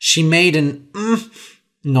 She made an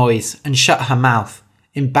noise and shut her mouth,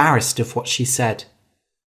 embarrassed of what she said.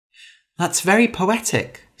 "That's very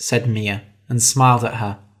poetic," said Mia, and smiled at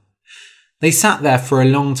her. They sat there for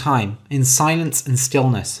a long time, in silence and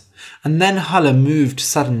stillness, and then Hulla moved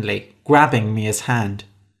suddenly, grabbing Mia's hand.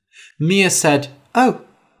 Mia said, "Oh,"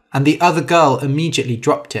 and the other girl immediately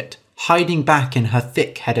dropped it, hiding back in her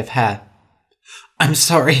thick head of hair. "I'm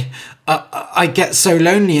sorry. I get so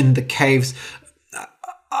lonely in the caves.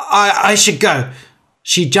 I should go."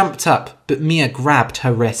 She jumped up, but Mia grabbed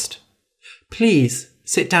her wrist. "Please,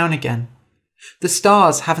 sit down again. The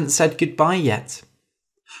stars haven't said goodbye yet."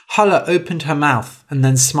 Hulla opened her mouth and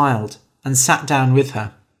then smiled and sat down with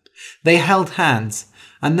her. They held hands,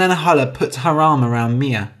 and then Hulla put her arm around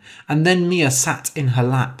Mia, and then Mia sat in her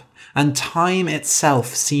lap, and time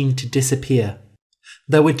itself seemed to disappear.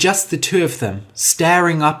 There were just the two of them,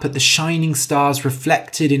 staring up at the shining stars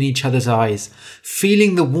reflected in each other's eyes,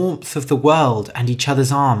 feeling the warmth of the world and each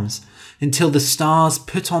other's arms, until the stars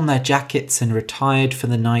put on their jackets and retired for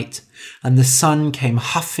the night, and the sun came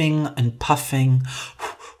huffing and puffing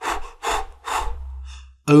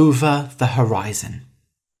over the horizon.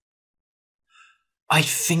 "I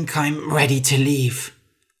think I'm ready to leave,"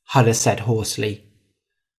 Hulla said hoarsely.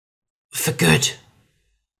 "For good."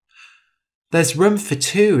 "There's room for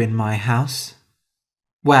 2 in my house."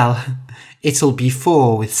 "Well, it'll be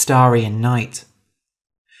 4 with Starry and Night."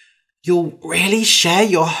 "You'll really share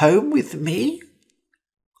your home with me?"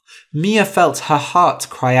 Mia felt her heart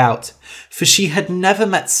cry out, for she had never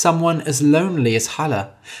met someone as lonely as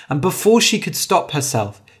Hulla, and before she could stop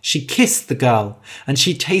herself, she kissed the girl, and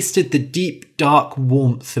she tasted the deep, dark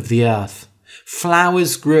warmth of the earth.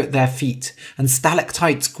 Flowers grew at their feet, and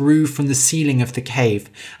stalactites grew from the ceiling of the cave,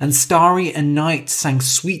 and Starry and Night sang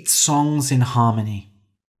sweet songs in harmony.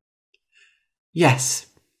 "Yes,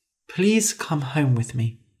 please come home with me,"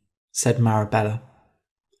 said Marabella.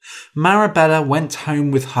 Marabella went home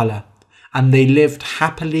with Hulla, and they lived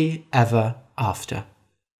happily ever after.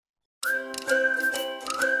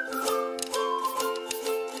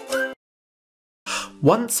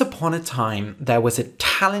 Once upon a time, there was a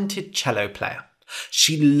talented cello player.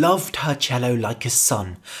 She loved her cello like a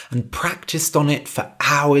son and practiced on it for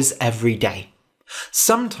hours every day.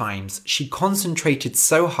 Sometimes she concentrated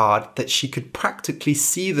so hard that she could practically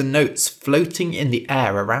see the notes floating in the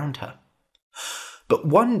air around her. But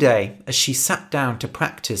one day, as she sat down to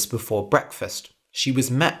practice before breakfast, she was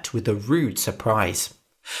met with a rude surprise.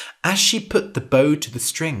 As she put the bow to the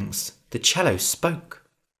strings, the cello spoke.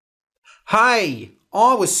 "Hey,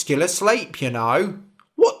 I was still asleep, you know.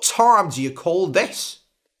 What time do you call this?"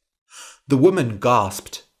 The woman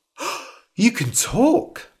gasped. "You can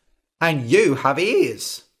talk, and you have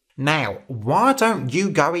ears. Now, why don't you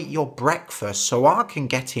go eat your breakfast so I can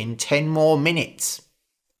get in 10 more minutes?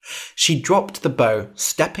 She dropped the bow,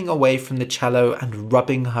 stepping away from the cello and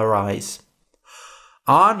rubbing her eyes.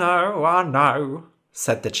 I know,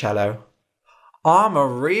 said the cello. "I'm a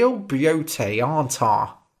real beauty, aren't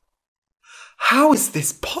I?" "How is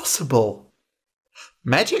this possible?"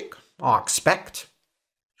 "Magic, I expect."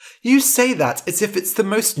 "You say that as if it's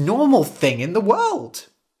the most normal thing in the world."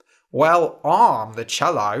 "Well, I'm the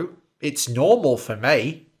cello. It's normal for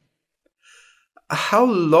me." "How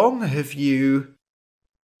long have you—"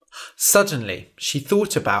 Suddenly, she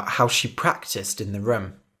thought about how she practiced in the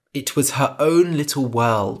room. It was her own little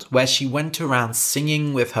world where she went around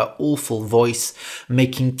singing with her awful voice,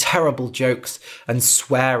 making terrible jokes and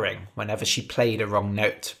swearing whenever she played a wrong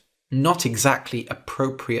note. Not exactly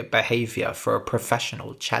appropriate behaviour for a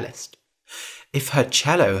professional cellist. If her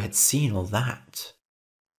cello had seen all that.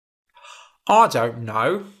 I don't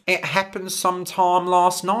know. It happened sometime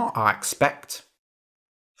last night, I expect.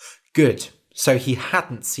 Good. So he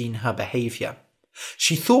hadn't seen her behaviour.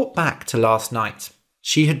 She thought back to last night.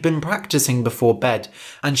 She had been practicing before bed,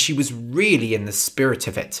 and she was really in the spirit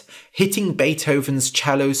of it, hitting Beethoven's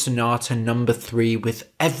Cello Sonata No. 3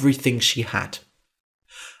 with everything she had.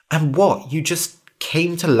 And what, you just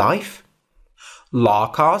came to life?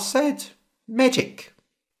 Like I said, magic.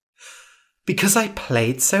 Because I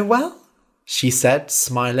played so well? She said,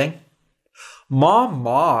 smiling.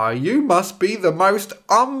 My, you must be the most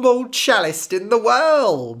humble cellist in the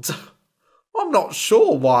world. I'm not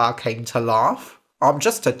sure why I came to laugh. I'm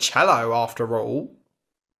just a cello after all.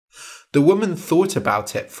 The woman thought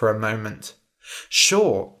about it for a moment.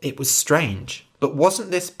 Sure, it was strange, but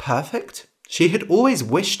wasn't this perfect? She had always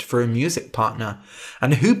wished for a music partner,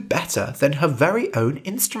 and who better than her very own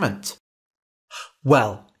instrument?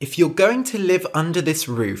 Well, if you're going to live under this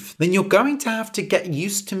roof, then you're going to have to get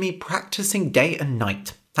used to me practicing day and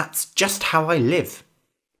night. That's just how I live.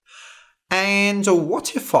 And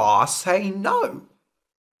what if I say no?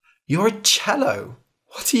 You're a cello.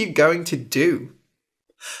 What are you going to do?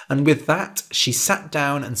 And with that, she sat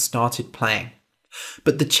down and started playing.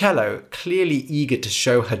 But the cello, clearly eager to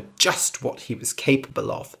show her just what he was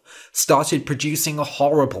capable of, started producing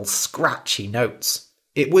horrible, scratchy notes.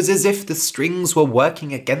 It was as if the strings were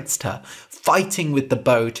working against her, fighting with the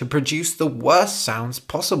bow to produce the worst sounds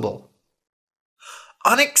possible.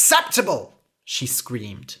 Unacceptable! She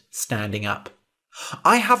screamed, standing up.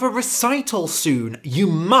 I have a recital soon. You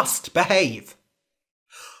must behave.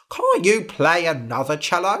 Can't you play another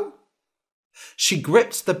cello? She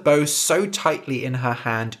gripped the bow so tightly in her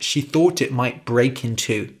hand she thought it might break in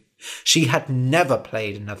two. She had never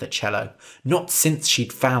played another cello, not since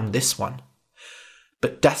she'd found this one.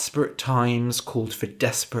 But desperate times called for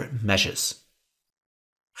desperate measures.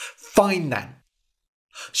 Fine then.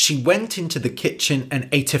 She went into the kitchen and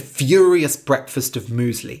ate a furious breakfast of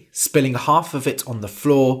muesli, spilling half of it on the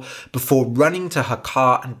floor before running to her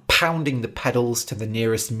car and pounding the pedals to the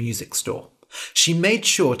nearest music store. She made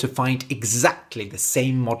sure to find exactly the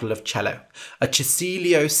same model of cello, a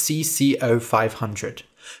Cecilio CCO 500,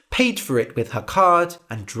 paid for it with her card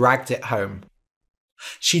and dragged it home.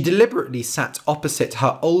 She deliberately sat opposite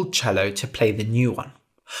her old cello to play the new one.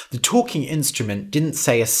 The talking instrument didn't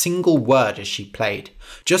say a single word as she played,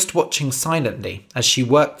 just watching silently as she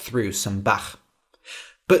worked through some Bach.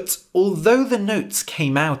 But although the notes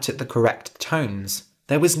came out at the correct tones,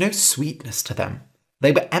 there was no sweetness to them.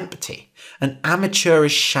 They were empty, an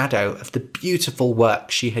amateurish shadow of the beautiful work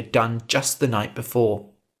she had done just the night before.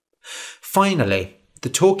 Finally, the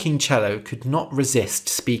talking cello could not resist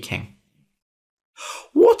speaking.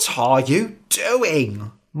 What are you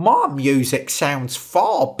doing? My music sounds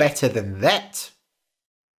far better than that.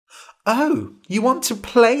 Oh, you want to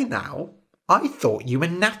play now? I thought you were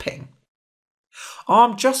napping.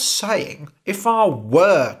 I'm just saying, if I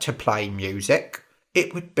were to play music,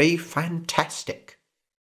 it would be fantastic.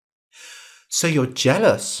 So you're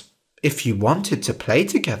jealous? If you wanted to play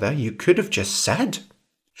together, you could have just said.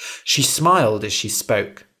 She smiled as she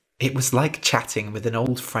spoke. It was like chatting with an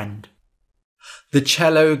old friend. The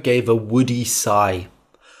cello gave a woody sigh.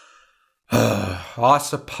 I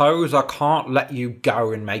suppose I can't let you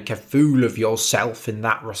go and make a fool of yourself in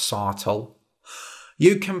that recital.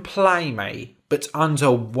 You can play me, but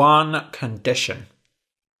under one condition.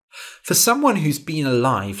 For someone who's been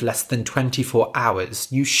alive less than 24 hours,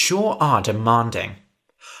 you sure are demanding.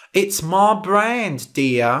 It's my brand,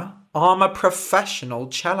 dear. I'm a professional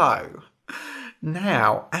cello.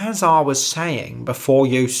 Now, as I was saying before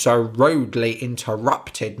you so rudely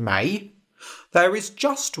interrupted me, there is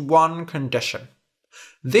just one condition.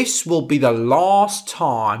 This will be the last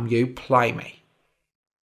time you play me.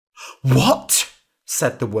 What?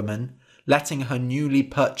 Said the woman, letting her newly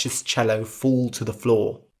purchased cello fall to the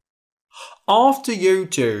floor. After you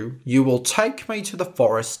do, you will take me to the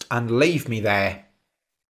forest and leave me there.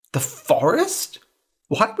 The forest?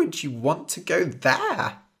 Why would you want to go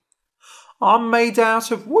there? I'm made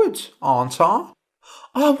out of wood, aren't I?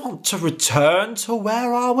 I want to return to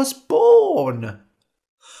where I was born.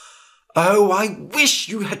 Oh, I wish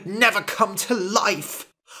you had never come to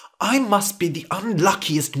life. I must be the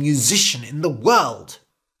unluckiest musician in the world.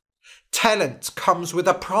 Talent comes with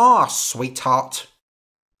a price, sweetheart.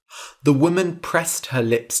 The woman pressed her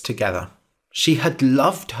lips together. She had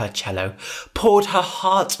loved her cello, poured her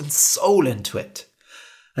heart and soul into it.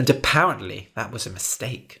 And apparently that was a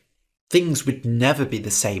mistake. Things would never be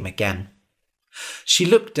the same again. She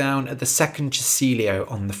looked down at the second Cecilio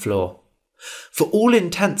on the floor. For all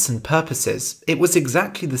intents and purposes, it was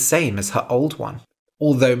exactly the same as her old one,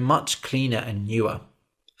 although much cleaner and newer.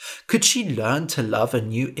 Could she learn to love a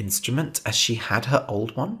new instrument as she had her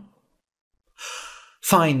old one?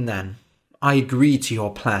 Fine then, I agree to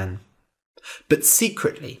your plan. But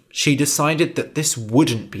secretly, she decided that this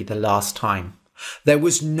wouldn't be the last time. There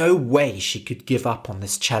was no way she could give up on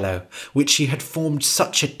this cello, which she had formed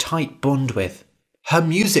such a tight bond with. Her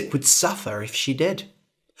music would suffer if she did.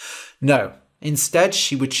 No, instead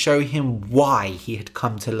she would show him why he had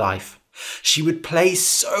come to life. She would play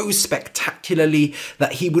so spectacularly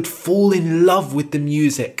that he would fall in love with the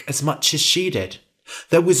music as much as she did.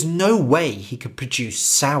 There was no way he could produce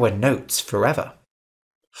sour notes forever.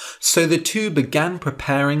 So the two began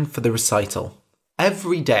preparing for the recital.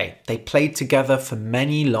 Every day they played together for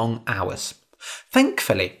many long hours.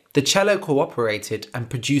 Thankfully, the cello cooperated and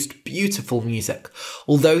produced beautiful music,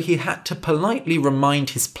 although he had to politely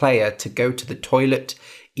remind his player to go to the toilet,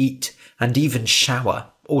 eat, and even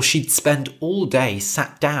shower, or she'd spend all day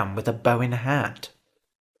sat down with a bow in hand.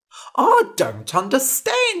 "I don't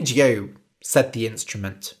understand you," said the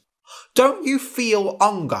instrument. "Don't you feel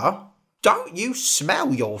hunger? Don't you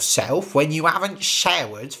smell yourself when you haven't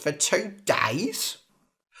showered for 2 days?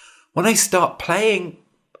 When I start playing,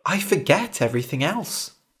 I forget everything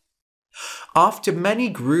else." After many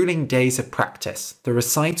grueling days of practice, the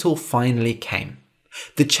recital finally came.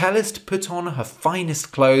 The cellist put on her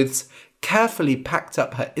finest clothes, carefully packed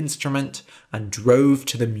up her instrument, and drove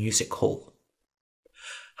to the music hall.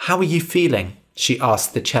 "How are you feeling?" she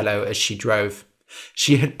asked the cello as she drove.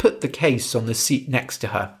 She had put the case on the seat next to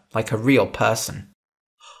her, like a real person.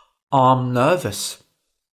 "I'm nervous."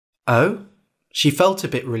 "Oh?" She felt a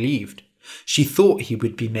bit relieved. She thought he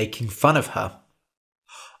would be making fun of her.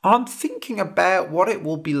 "I'm thinking about what it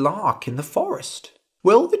will be like in the forest.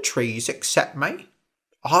 Will the trees accept me?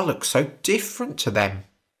 I look so different to them."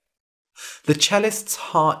 The cellist's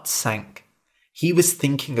heart sank. He was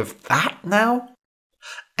thinking of that now?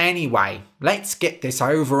 "Anyway, let's get this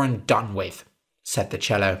over and done with," said the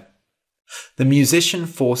cello. The musician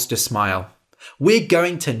forced a smile. "We're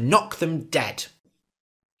going to knock them dead."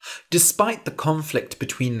 Despite the conflict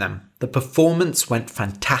between them, the performance went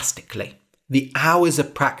fantastically. The hours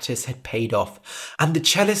of practice had paid off, and the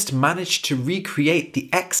cellist managed to recreate the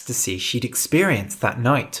ecstasy she'd experienced that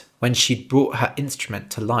night when she'd brought her instrument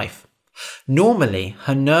to life. Normally,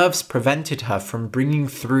 her nerves prevented her from bringing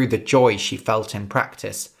through the joy she felt in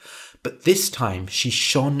practice, but this time she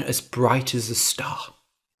shone as bright as a star.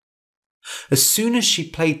 As soon as she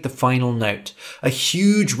played the final note, a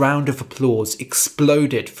huge round of applause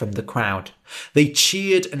exploded from the crowd. They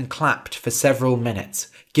cheered and clapped for several minutes,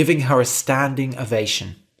 giving her a standing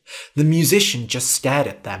ovation. The musician just stared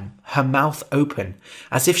at them, her mouth open,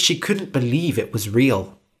 as if she couldn't believe it was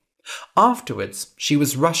real. Afterwards, she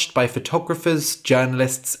was rushed by photographers,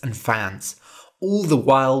 journalists, and fans, all the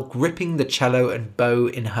while gripping the cello and bow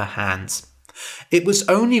in her hands. It was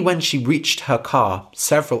only when she reached her car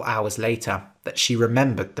several hours later that she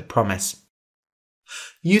remembered the promise.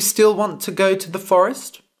 "You still want to go to the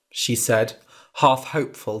forest?" she said, half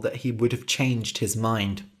hopeful that he would have changed his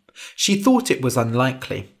mind. She thought it was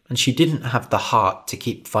unlikely, and she didn't have the heart to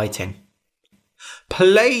keep fighting.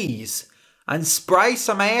 "Please, and spray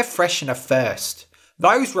some air freshener first.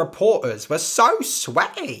 Those reporters were so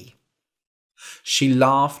sweaty." She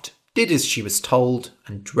laughed, did as she was told,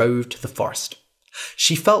 and drove to the forest.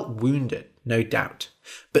 She felt wounded, no doubt,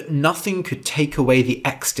 but nothing could take away the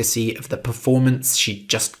ecstasy of the performance she'd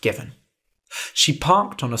just given. She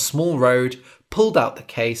parked on a small road, pulled out the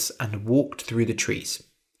case, and walked through the trees.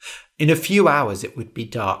 In a few hours it would be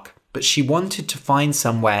dark, but she wanted to find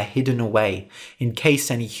somewhere hidden away in case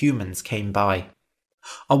any humans came by.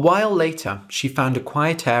 A while later, she found a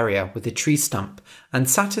quiet area with a tree stump, and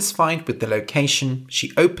satisfied with the location,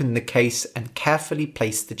 she opened the case and carefully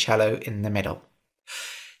placed the cello in the middle.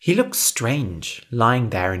 He looked strange, lying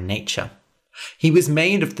there in nature. He was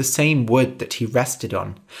made of the same wood that he rested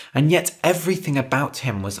on, and yet everything about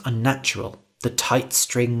him was unnatural. The tight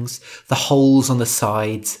strings, the holes on the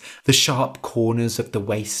sides, the sharp corners of the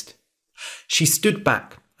waist. She stood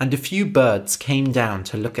back, and a few birds came down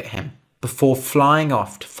to look at him, before flying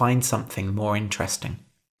off to find something more interesting.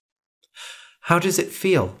 "How does it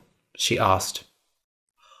feel?" she asked.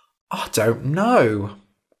 "I don't know.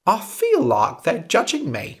 I feel like they're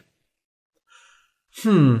judging me."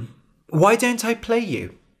 Why don't I play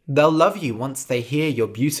you? They'll love you once they hear your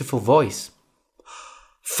beautiful voice.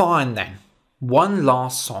 Fine then, one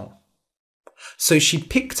last song. So she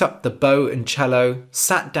picked up the bow and cello,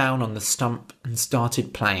 sat down on the stump and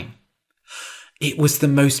started playing. It was the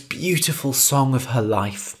most beautiful song of her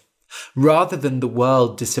life. Rather than the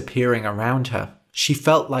world disappearing around her, she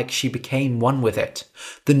felt like she became one with it,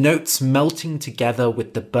 the notes melting together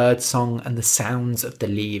with the birdsong and the sounds of the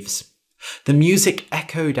leaves. The music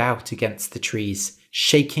echoed out against the trees,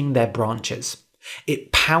 shaking their branches.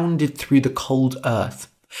 It pounded through the cold earth.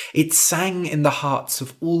 It sang in the hearts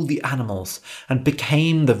of all the animals and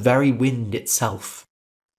became the very wind itself.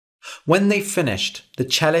 When they finished, the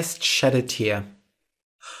cellist shed a tear.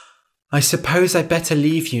 I suppose I better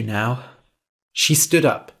leave you now. She stood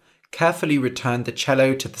up, carefully returned the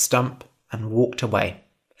cello to the stump, and walked away.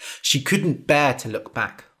 She couldn't bear to look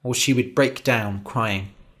back, or she would break down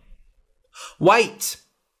crying. Wait,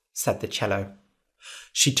 said the cello.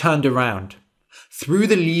 She turned around. Through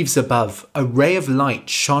the leaves above, a ray of light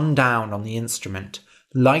shone down on the instrument,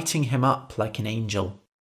 lighting him up like an angel.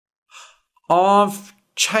 I've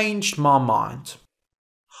changed my mind.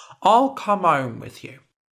 I'll come home with you.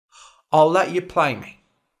 I'll let you play me.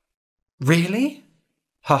 Really?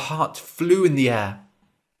 Her heart flew in the air.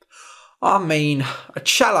 I mean, a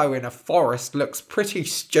cello in a forest looks pretty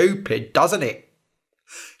stupid, doesn't it?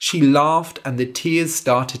 She laughed and the tears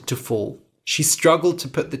started to fall. She struggled to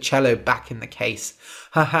put the cello back in the case,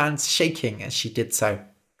 her hands shaking as she did so.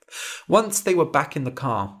 Once they were back in the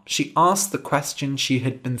car, she asked the question she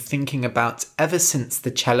had been thinking about ever since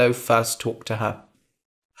the cello first talked to her.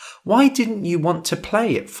 Why didn't you want to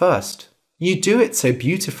play at first? You do it so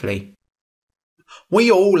beautifully.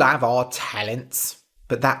 We all have our talents,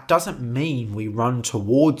 but that doesn't mean we run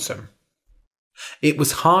towards them. It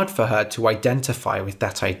was hard for her to identify with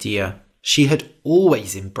that idea. She had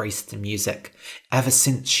always embraced the music, ever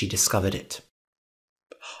since she discovered it.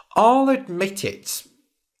 I'll admit it.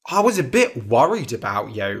 I was a bit worried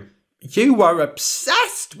about you. You were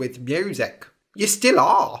obsessed with music. You still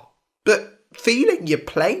are. But feeling you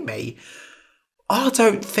play me, I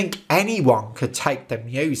don't think anyone could take the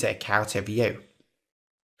music out of you.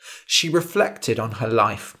 She reflected on her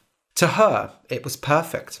life. To her, it was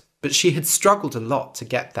perfect, but she had struggled a lot to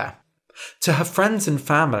get there. To her friends and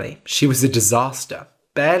family, she was a disaster,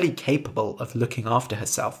 barely capable of looking after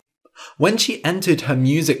herself. When she entered her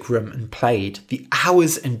music room and played, the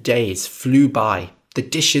hours and days flew by. The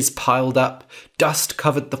dishes piled up, dust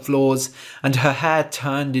covered the floors, and her hair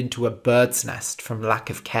turned into a bird's nest from lack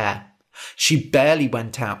of care. She barely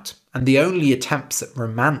went out, and the only attempts at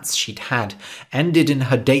romance she'd had ended in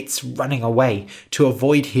her dates running away to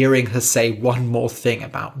avoid hearing her say one more thing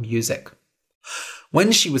about music.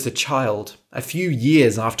 When she was a child, a few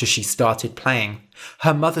years after she started playing,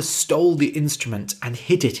 her mother stole the instrument and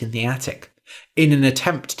hid it in the attic, in an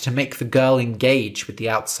attempt to make the girl engage with the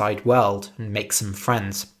outside world and make some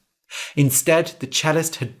friends. Instead, the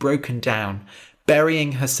cellist had broken down,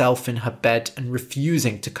 burying herself in her bed and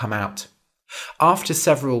refusing to come out. After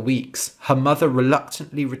several weeks, her mother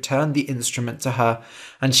reluctantly returned the instrument to her,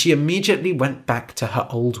 and she immediately went back to her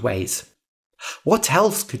old ways. What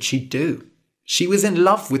else could she do? She was in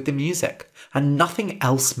love with the music, and nothing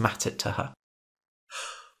else mattered to her.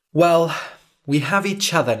 Well, we have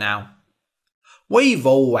each other now. We've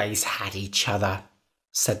always had each other,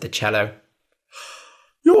 said the cello.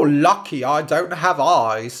 You're lucky I don't have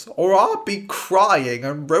eyes, or I'd be crying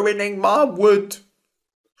and ruining my wood.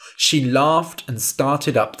 She laughed and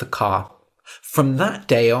started up the car. From that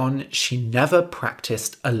day on, she never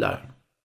practiced alone.